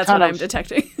 maybe that's what I'm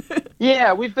detecting.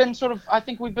 Yeah, I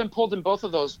think we've been pulled in both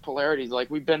of those polarities. Like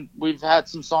we've had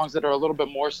some songs that are a little bit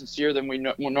more sincere than we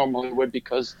normally would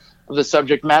because of the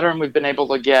subject matter, and we've been able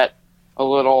to get a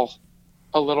little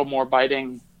more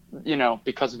biting,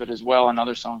 because of it as well in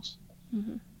other songs.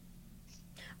 Mm-hmm.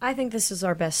 I think this is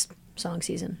our best song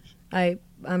season.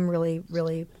 I'm really,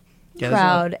 really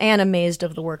proud and amazed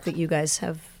of the work that you guys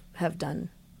have done.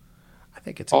 I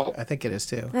think it is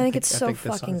too. I think it's so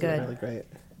fucking good. Really great.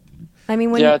 I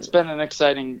mean, it's been an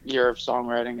exciting year of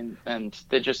songwriting, and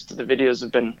the videos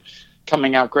have been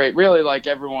coming out great. Really, like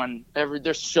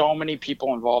there's so many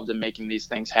people involved in making these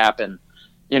things happen.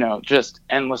 Just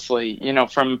endlessly.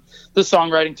 From the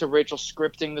songwriting to Rachel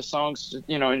scripting the songs.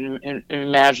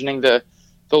 Imagining the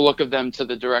look of them to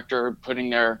the director putting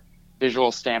their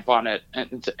visual stamp on it,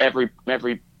 and to every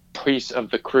piece of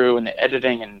the crew and the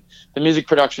editing and the music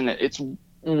production. It's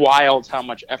wild how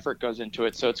much effort goes into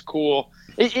it. So it's cool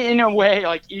in a way.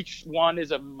 Like each one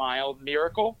is a mild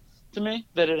miracle to me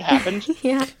that it happened.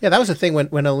 Yeah, that was the thing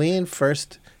when Aline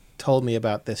first told me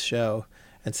about this show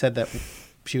and said that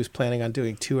she was planning on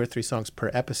doing 2 or 3 songs per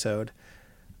episode.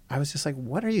 I was just like,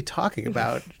 what are you talking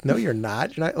about? No, you're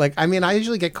not. You're not I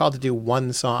usually get called to do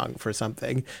 1 song for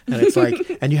something, and it's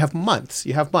like, and you have months.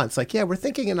 Like, yeah, we're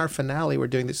thinking in our finale we're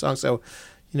doing this song, so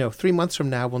 3 months from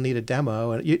now we'll need a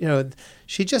demo, and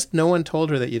no one told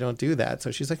her that you don't do that,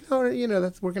 so she's like, no,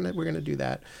 we're gonna do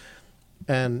that,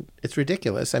 and it's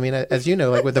ridiculous. I mean, as you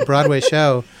know, like with a Broadway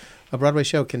show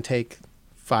can take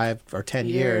 5 or 10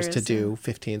 years to do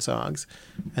 15 songs,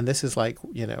 and this is like,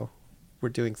 we're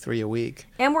doing 3 a week.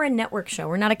 And we're a network show.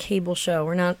 We're not a cable show.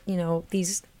 We're not,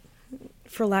 these,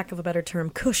 for lack of a better term,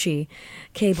 cushy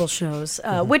cable shows,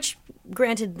 which,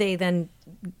 granted, they then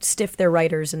stiff their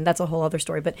writers, and that's a whole other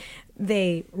story. But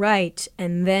they write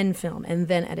and then film and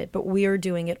then edit. But we are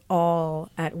doing it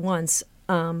all at once.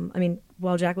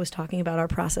 While Jack was talking about our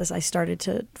process, I started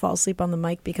to fall asleep on the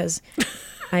mic because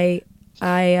I'm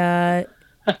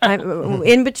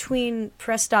in between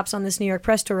press stops on this New York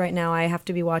press tour right now. I have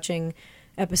to be watching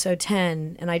episode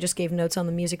 10, and I just gave notes on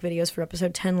the music videos for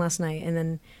episode 10 last night, and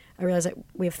then I realized that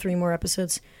we have 3 more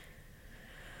episodes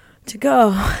to go.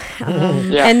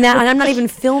 And I'm not even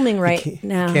filming right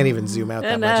now. You can't even zoom out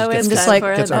that much. It's just like,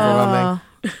 gets overwhelming.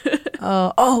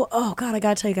 Oh God, I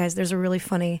gotta tell you guys, I'm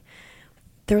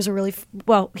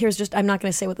not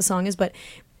gonna say what the song is, but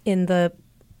in the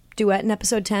duet in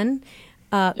episode 10,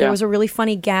 there was a really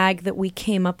funny gag that we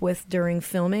came up with during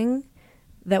filming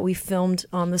that we filmed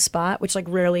on the spot, which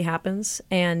rarely happens,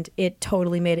 and it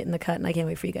totally made it in the cut, and I can't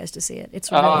wait for you guys to see it.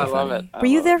 It's really funny. Love it. Were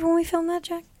you there when we filmed that,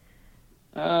 Jack?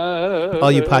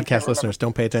 All you podcast listeners,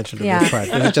 don't pay attention to this part.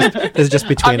 This is just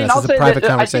between us. It's a private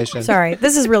conversation. Sorry,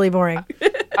 this is really boring.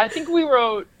 I think we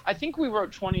wrote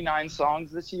 29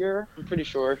 songs this year. I'm pretty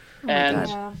sure.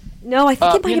 No, I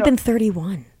think it might have been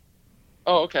 31.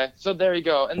 Oh, okay. So there you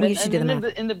go. And then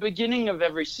in the beginning of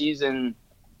every season,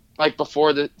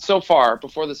 before the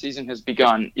season has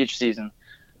begun, each season,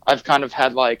 I've kind of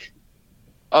had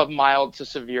a mild to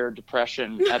severe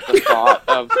depression at the thought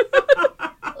of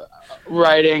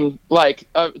writing,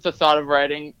 the thought of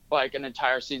writing an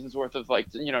entire season's worth of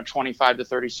 25 to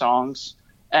 30 songs.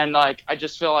 And I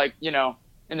just feel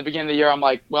in the beginning of the year, I'm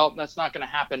like, well, that's not going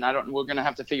to happen. We're going to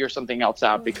have to figure something else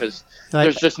out because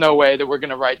there's just no way that we're going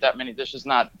to write that many. This is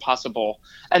not possible.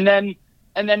 And then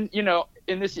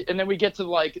we get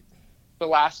to the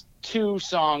last 2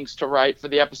 songs to write for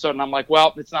the episode, and I'm like,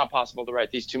 well, it's not possible to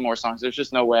write these 2 more songs. There's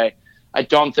just no way. I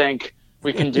don't think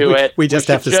we can do it. We just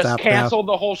have to stop now. Cancel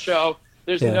the whole show.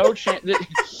 There's no chance.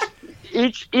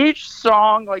 Each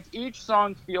song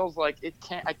feels like it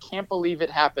can't. I can't believe it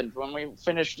happened. When we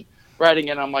finished writing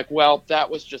it, I'm like, well, that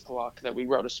was just luck that we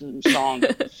wrote a song.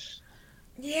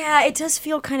 Yeah, it does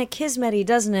feel kind of kismet-y,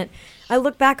 doesn't it? I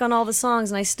look back on all the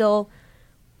songs, and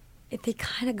they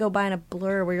kind of go by in a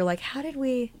blur where you're like, how did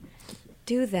we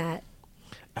do that?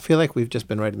 I feel like we've just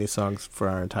been writing these songs for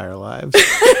our entire lives.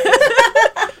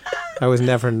 I was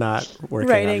never not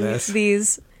working on this.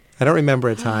 These. I don't remember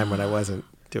a time when I wasn't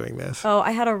doing this. Oh,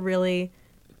 I had a really,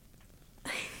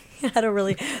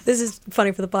 this is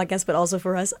funny for the podcast, but also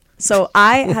for us. So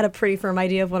I had a pretty firm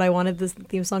idea of what I wanted this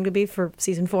theme song to be for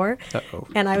season 4. Uh-oh.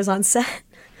 And I was on set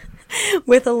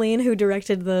with Aline, who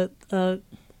directed the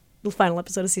final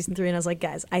episode of season 3. And I was like,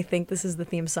 guys, I think this is the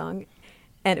theme song.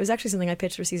 And it was actually something I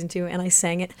pitched for season 2, and I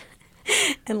sang it.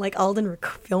 And like Alden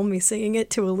filmed me singing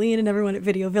it to Aline and everyone at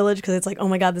Video Village because it's like, oh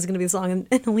my God, this is going to be the song.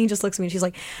 And Aline just looks at me and she's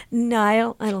like,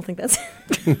 no, I don't think that's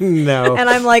it. No. And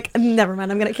I'm like, never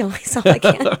mind, I'm going to kill myself. I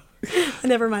can't.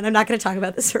 Never mind, I'm not going to talk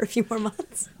about this for a few more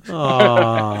months.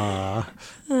 Aww.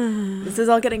 This is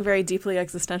all getting very deeply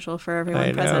existential for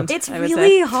everyone present. It's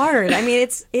really hard. I mean,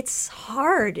 it's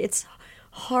hard. It's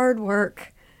hard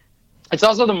work. It's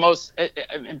also the most,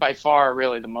 by far,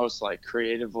 really the most like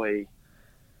creatively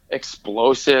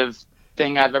explosive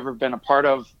thing I've ever been a part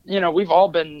of. You know, we've all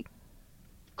been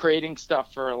creating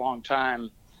stuff for a long time,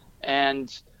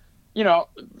 and you know,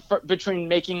 between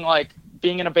making like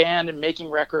being in a band and making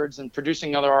records and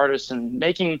producing other artists and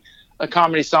making a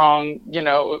comedy song, you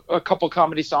know, a couple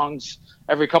comedy songs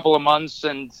every couple of months,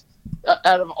 and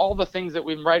out of all the things that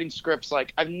we've been writing scripts,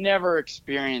 like I've never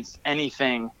experienced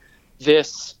anything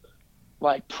this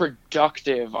like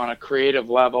productive on a creative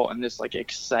level and this like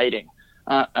exciting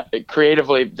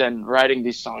creatively than writing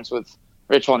these songs with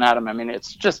Rachel and Adam. I mean,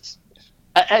 it's just,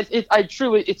 I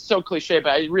truly, it's so cliche,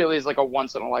 but it really is like a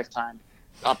once in a lifetime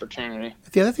opportunity.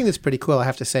 The other thing that's pretty cool, I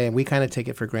have to say, and we kind of take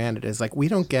it for granted, is like we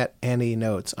don't get any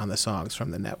notes on the songs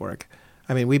from the network.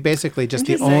 I mean, we basically just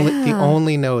the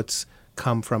only notes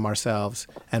come from ourselves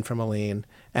and from Aline,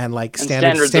 and like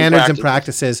standards and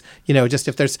practices. You know, just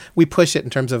if there's, we push it in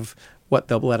terms of what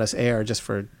they'll let us air just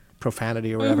for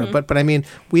profanity or whatever. Mm-hmm. But I mean,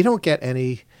 we don't get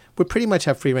any. We pretty much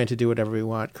have free rein to do whatever we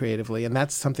want creatively, and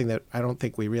that's something that I don't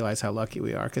think we realize how lucky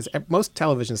we are, because most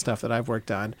television stuff that I've worked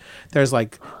on, there's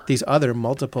like these other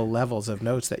multiple levels of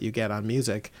notes that you get on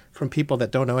music from people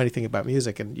that don't know anything about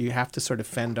music, and you have to sort of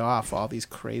fend off all these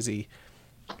crazy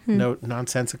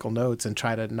nonsensical notes and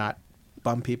try to not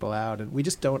bum people out, and we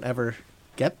just don't ever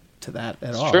get to that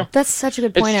at all. True. That's such a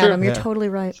good point, Adam. You're totally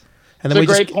right. And then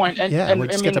it's a great point. And we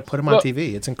just get to put them on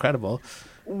TV. It's incredible.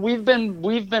 We've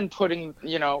been putting,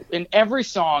 you know, in every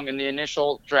song in the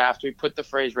initial draft, we put the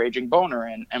phrase "raging boner"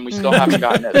 in, and we still haven't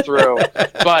gotten it through.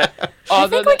 But I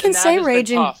think we can say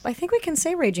raging. I think we can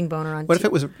say raging boner on. What if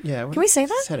it was? Yeah. Can we say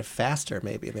that? Said it faster,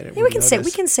 maybe. Yeah, we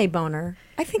can say boner.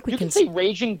 I think we can say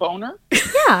raging boner. Yeah,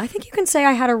 I think you can say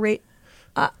I had a rate.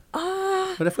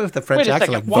 What if with the French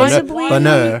accent, like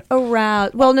bonheur?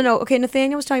 Aroused. Well, no. Okay,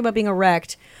 Nathaniel was talking about being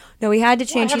erect. No, we had to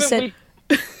change. He said,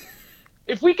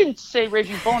 if we can say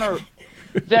raging boner,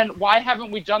 then why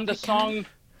haven't we done the song?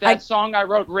 Song I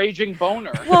wrote, Raging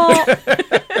Boner. Well,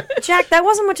 Jack, that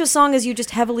wasn't much a song as you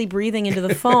just heavily breathing into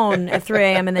the phone at 3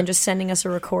 a.m. and then just sending us a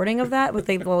recording of that with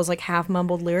those like half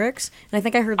mumbled lyrics. And I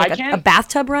think I heard like a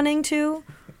bathtub running too.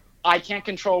 I can't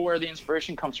control where the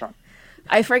inspiration comes from.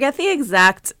 I forget the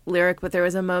exact lyric, but there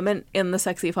was a moment in the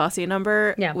Sexy Fosse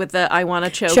number with the "I want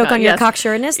to choke on your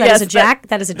cocksureness." That is a Jack.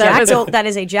 That is a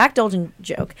Jack Dolgen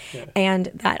joke, and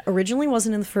that originally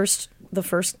wasn't in the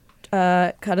first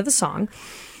cut of the song.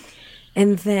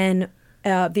 And then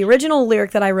the original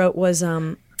lyric that I wrote was,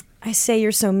 "I say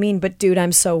you're so mean, but dude,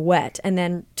 I'm so wet." And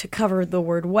then to cover the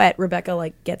word "wet," Rebecca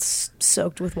like gets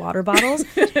soaked with water bottles.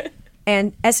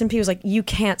 And S&P was like, you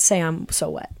can't say I'm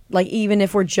so wet. Like, even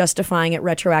if we're justifying it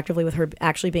retroactively with her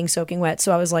actually being soaking wet.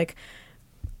 So I was like,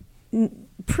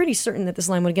 pretty certain that this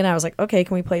line would get out. I was like, okay,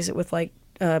 can we place it with like,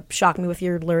 shock me with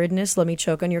your luridness, let me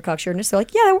choke on your cocksureness? They're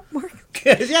like, yeah, that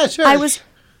works. Yeah, sure. I was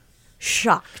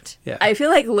shocked. Yeah. I feel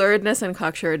like luridness and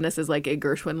cocksureness is like a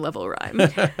Gershwin level rhyme.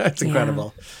 That's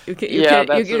incredible. You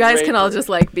guys can all just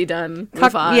like be done.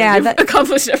 Move on. Yeah, you've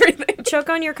accomplished everything.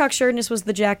 Choke on your cocksureness was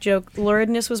the Jack joke.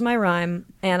 Luridness was my rhyme,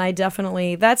 and I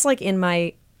definitely that's like in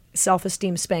my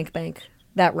self-esteem spank bank.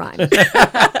 That rhyme.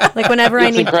 Like whenever I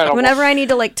need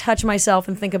to like touch myself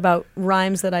and think about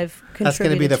rhymes that I've contributed to. That's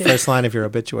going to be the first line of your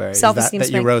obituary. Self-esteem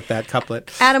that you wrote that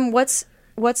couplet. Adam, what's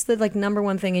the like number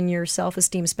one thing in your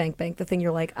self-esteem spank bank? The thing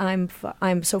you're like, I'm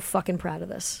so fucking proud of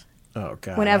this. Oh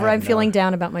God! Whenever I'm feeling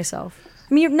down about myself.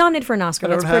 I mean, you're nominated for an Oscar.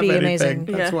 That's pretty amazing.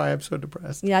 That's why I'm so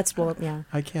depressed. Yeah,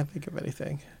 I can't think of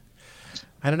anything.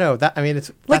 I don't know.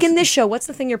 It's like in this show. What's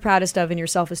the thing you're proudest of in your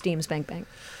self-esteem spank bank?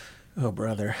 Oh,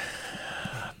 brother,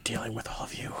 dealing with all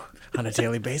of you on a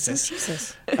daily basis.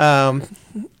 Jesus.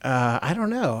 I don't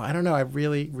know. I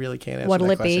really, really can't answer What'll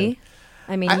that it question. be?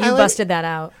 I mean, you busted that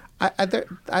out.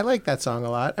 I like that song a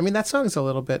lot. I mean, that song's a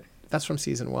little bit. That's from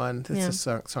season 1. It's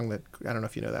a song that I don't know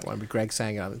if you know that one, but Greg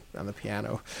sang it on the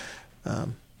piano.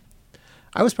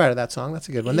 I was proud of that song. That's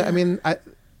a good one. Yeah. I mean,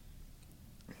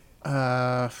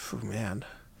 man.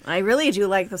 I really do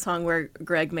like the song where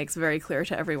Greg makes very clear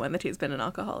to everyone that he's been an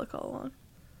alcoholic all along.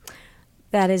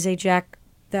 That is a Jack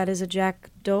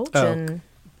Dolgen.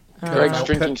 Greg's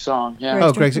drinking song.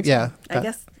 Yeah. Greg's. Yeah. I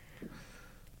guess.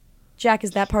 Jack,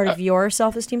 is that part of your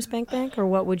self-esteem spank bank, or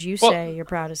what would you say you're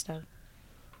proudest of?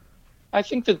 I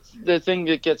think that the thing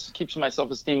that keeps my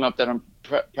self-esteem up that I'm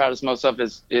proudest most of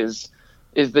is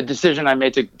the decision I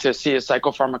made to see a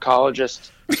psychopharmacologist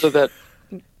so that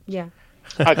yeah,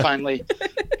 I finally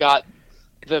got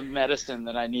the medicine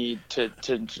that I need to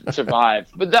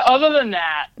survive. But other than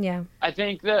that, yeah, I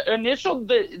think the initial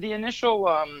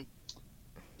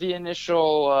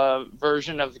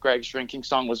version of Greg's drinking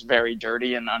song was very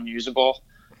dirty and unusable,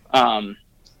 and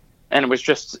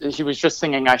he was just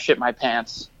singing "I shit my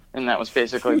pants." And that was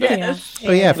basically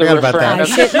Oh yeah, I forgot about that. I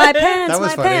shit my pants, That was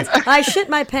my funny. pants. I shit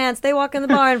my pants. They walk in the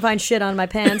bar and find shit on my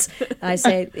pants. I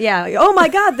say, yeah, oh my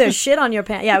God, there's shit on your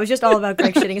pants. Yeah, it was just all about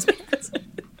Greg shitting his pants.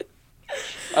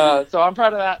 So I'm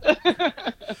proud of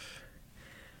that.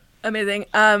 Amazing.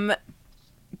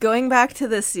 Going back to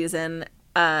this season,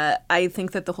 I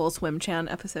think that the whole Swim Chan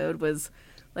episode was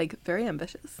like very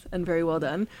ambitious and very well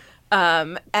done.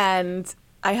 And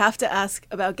I have to ask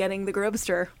about getting the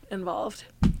Grobster involved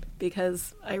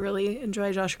because I really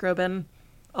enjoy Josh Groban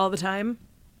all the time.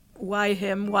 Why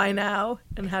him? Why now?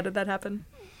 And how did that happen?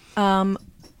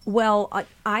 Well,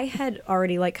 I had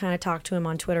already like kind of talked to him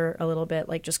on Twitter a little bit,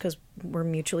 like just because we're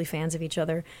mutually fans of each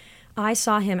other. I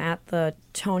saw him at the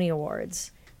Tony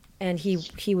Awards, and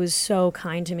he was so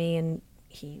kind to me, and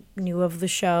he knew of the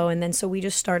show, and then so we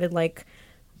just started like,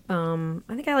 I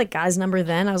think I got his number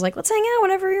then. I was like, let's hang out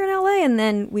whenever you're in LA, and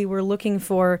then we were looking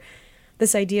for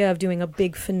this idea of doing a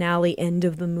big finale end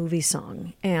of the movie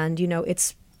song, and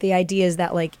it's the idea is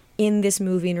that like in this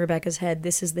movie in Rebecca's head,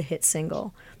 this is the hit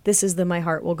single. This is the My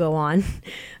Heart Will Go On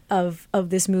of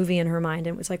this movie in her mind.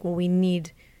 And it was like, well, we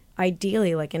need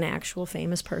ideally like an actual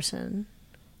famous person.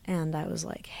 And I was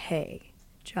like, hey,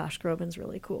 Josh Groban's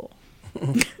really cool.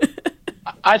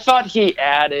 I thought he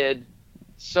added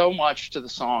so much to the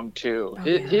song too. Oh,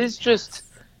 His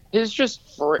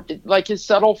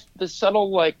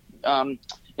subtle like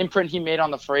imprint he made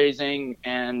on the phrasing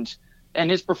and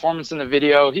his performance in the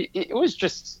video, it was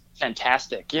just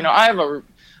fantastic. I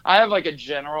have like a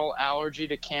general allergy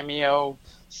to cameo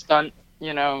stunt,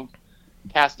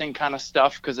 casting kind of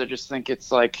stuff because I just think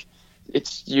it's like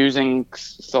it's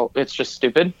just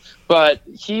stupid. But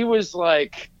he was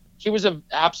an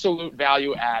absolute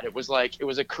value add. It was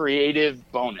a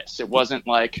creative bonus. It wasn't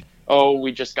like, oh,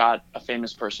 we just got a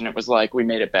famous person. It was like we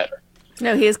made it better.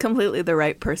 No, he is completely the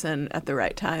right person at the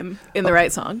right time in the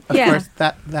right song. Of course,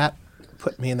 that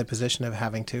put me in the position of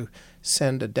having to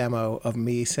send a demo of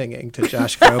me singing to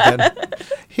Josh Groban.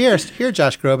 Here,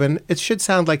 Josh Groban, it should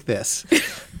sound like this.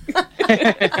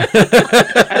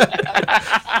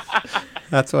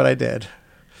 That's what I did.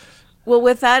 Well,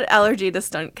 with that allergy to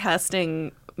stunt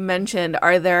casting mentioned,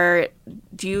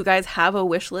 do you guys have a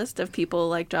wish list of people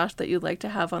like Josh that you'd like to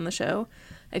have on the show?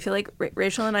 I feel like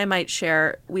Rachel and I might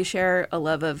share a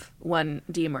love of one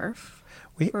D Murph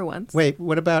for once. Wait,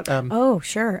 what about... Oh,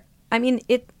 sure. I mean,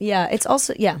 it's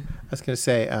also, yeah. I was going to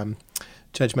say,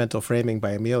 Judgmental Framing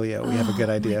by Emilio. We have a good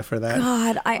idea for that.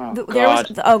 God,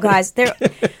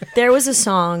 there was a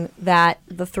song that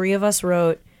the three of us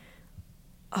wrote.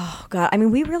 Oh, God. I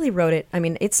mean, we really wrote it. I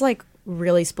mean, it's like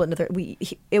really split into three.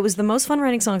 It was the most fun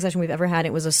writing song session we've ever had.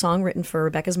 It was a song written for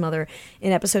Rebecca's mother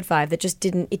in episode 5 that just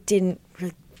didn't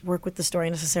really work with the story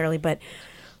necessarily, but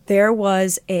there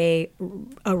was a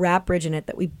rap bridge in it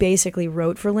that we basically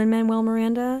wrote for Lin-Manuel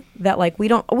Miranda that like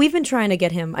we've been trying to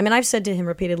get him. I mean, I've said to him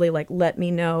repeatedly, like, let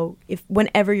me know if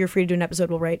whenever you're free to do an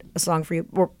episode, we'll write a song for you,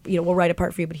 or we'll write a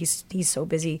part for you, but he's so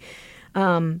busy.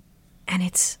 And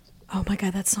it's, oh my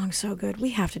God, that song's so good.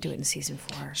 We have to do it in season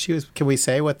 4. Can we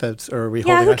say what or are we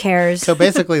Yeah, holding who on? cares? So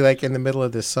basically, like in the middle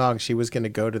of this song, she was going to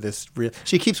go to this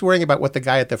she keeps worrying about what the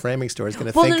guy at the framing store is going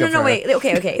to think of her. Wait.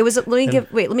 Okay. It was, let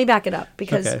me back it up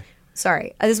because, Okay.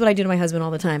 sorry, this is what I do to my husband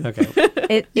all the time.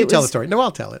 Okay. You tell the story. No,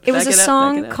 I'll tell it. It was a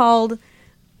song called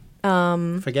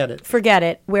Forget It. Forget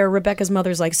It, where Rebecca's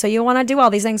mother's like, so you want to do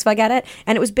all these things, forget it?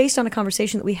 And it was based on a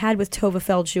conversation that we had with Tova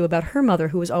Feldshuh about her mother,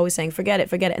 who was always saying, forget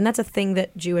it. And that's a thing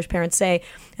that Jewish parents say.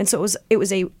 And so it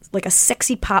was a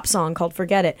sexy pop song called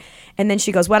Forget It. And then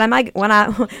she goes, what am I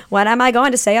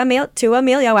going to say to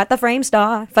Emilio at the frame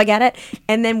store? Forget it.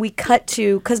 And then we cut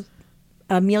to, because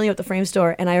Emilio at the frame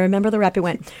store, and I remember the rap, it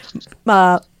went,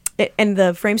 and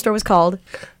the frame store was called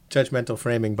Judgmental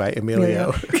Framing by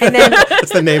Emilio. And then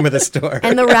that's the name of the store.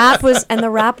 And the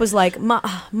rap was like,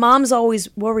 moms always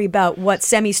worry about what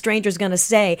semi-stranger's gonna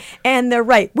say, and they're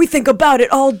right. We think about it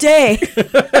all day.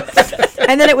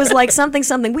 And then it was like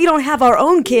something. We don't have our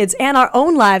own kids and our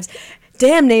own lives.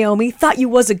 Damn, Naomi, thought you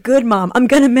was a good mom. I'm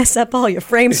gonna mess up all your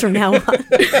frames from now on.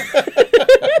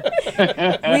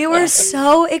 We were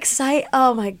so excited.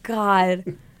 Oh my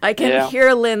God. I can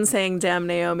hear Lynn saying "Damn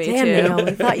Naomi" Damn, too.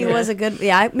 Naomi. Thought you was a good.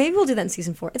 Yeah, maybe we'll do that in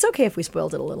season 4. It's okay if we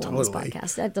spoiled it a little on this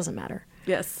podcast. That doesn't matter.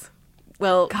 Yes.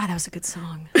 Well, God, that was a good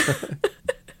song.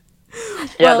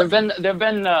 Yeah,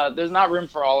 there's not room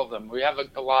for all of them. We have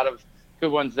a lot of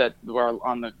good ones that were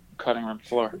on the cutting room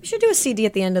floor. We should do a CD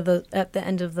at the end of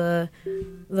the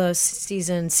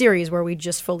season series where we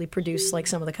just fully produce like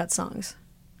some of the cut songs.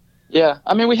 Yeah,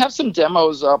 I mean, we have some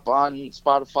demos up on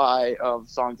Spotify of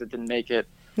songs that didn't make it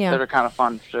that are kind of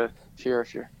fun to hear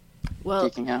if you're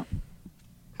geeking out.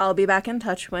 I'll be back in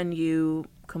touch when you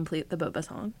complete the Boba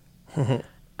song.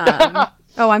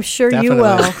 I'm sure you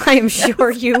will. I am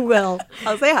sure you will.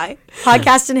 I'll say hi.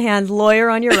 Podcast in hand, lawyer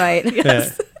on your right.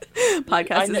 Yes.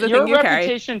 Podcast is the thing you carry. Your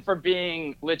reputation for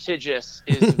being litigious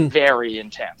is very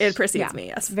intense. It precedes me,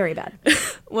 yes. It's very bad.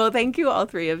 Well, thank you, all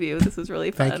three of you. This was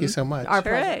really fun. Thank you so much. Our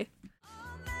pleasure.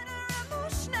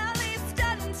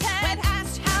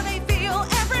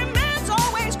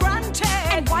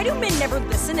 Why do men never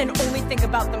listen and only think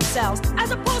about themselves,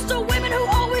 as opposed to women who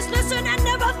always listen and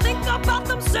never think about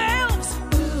themselves?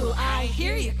 Ooh, I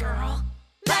hear you, girl.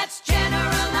 Let's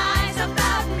generalize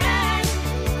about men.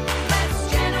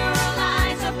 Let's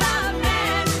generalize about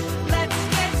men. Let's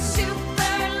get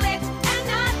super lit and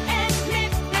not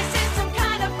admit this is some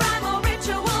kind of primal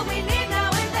ritual we need now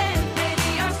and then.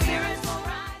 Maybe our spirits will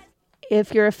rise.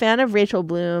 If you're a fan of Rachel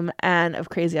Bloom and of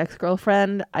Crazy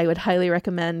Ex-Girlfriend, I would highly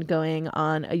recommend going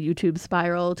on a YouTube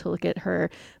spiral to look at her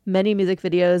many music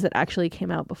videos that actually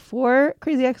came out before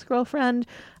Crazy Ex-Girlfriend.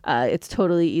 It's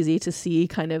totally easy to see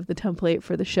kind of the template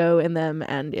for the show in them,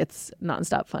 and it's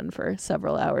nonstop fun for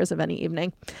several hours of any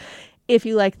evening. If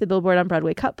you like the Billboard on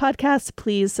Broadway Cut podcast,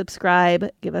 please subscribe,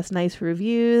 give us nice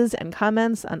reviews and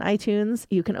comments on iTunes.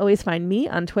 You can always find me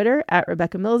on Twitter at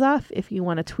Rebecca Milzoff. If you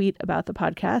want to tweet about the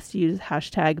podcast, use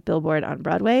hashtag Billboard on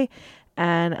Broadway,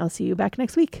 and I'll see you back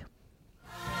next week.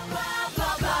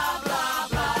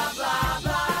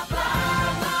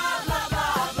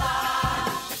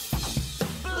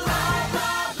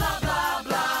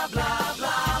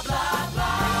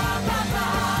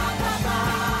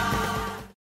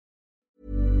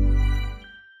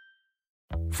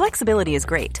 Flexibility is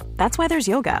great. That's why there's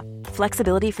yoga.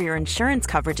 Flexibility for your insurance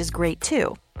coverage is great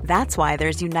too. That's why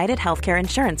there's United Healthcare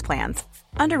Insurance Plans.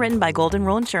 Underwritten by Golden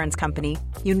Rule Insurance Company,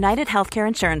 United Healthcare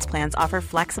Insurance Plans offer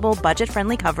flexible,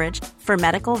 budget-friendly coverage for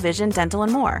medical, vision, dental,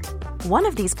 and more. One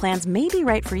of these plans may be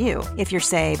right for you if you're,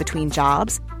 say, between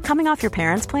jobs, coming off your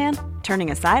parents' plan,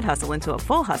 turning a side hustle into a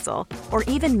full hustle, or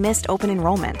even missed open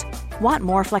enrollment. Want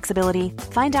more flexibility?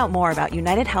 Find out more about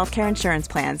United Healthcare Insurance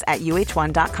Plans at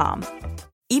uh1.com.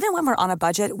 Even when we're on a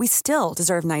budget, we still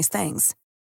deserve nice things.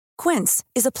 Quince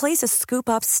is a place to scoop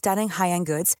up stunning high-end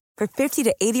goods for 50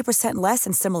 to 80% less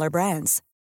than similar brands.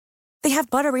 They have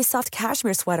buttery soft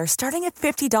cashmere sweaters starting at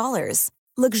 $50,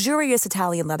 luxurious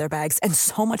Italian leather bags, and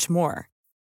so much more.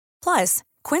 Plus,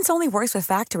 Quince only works with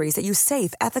factories that use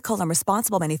safe, ethical, and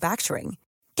responsible manufacturing.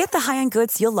 Get the high-end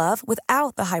goods you'll love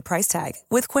without the high price tag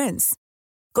with Quince.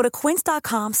 Go to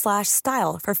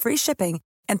quince.com/style for free shipping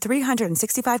and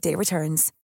 365-day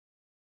returns.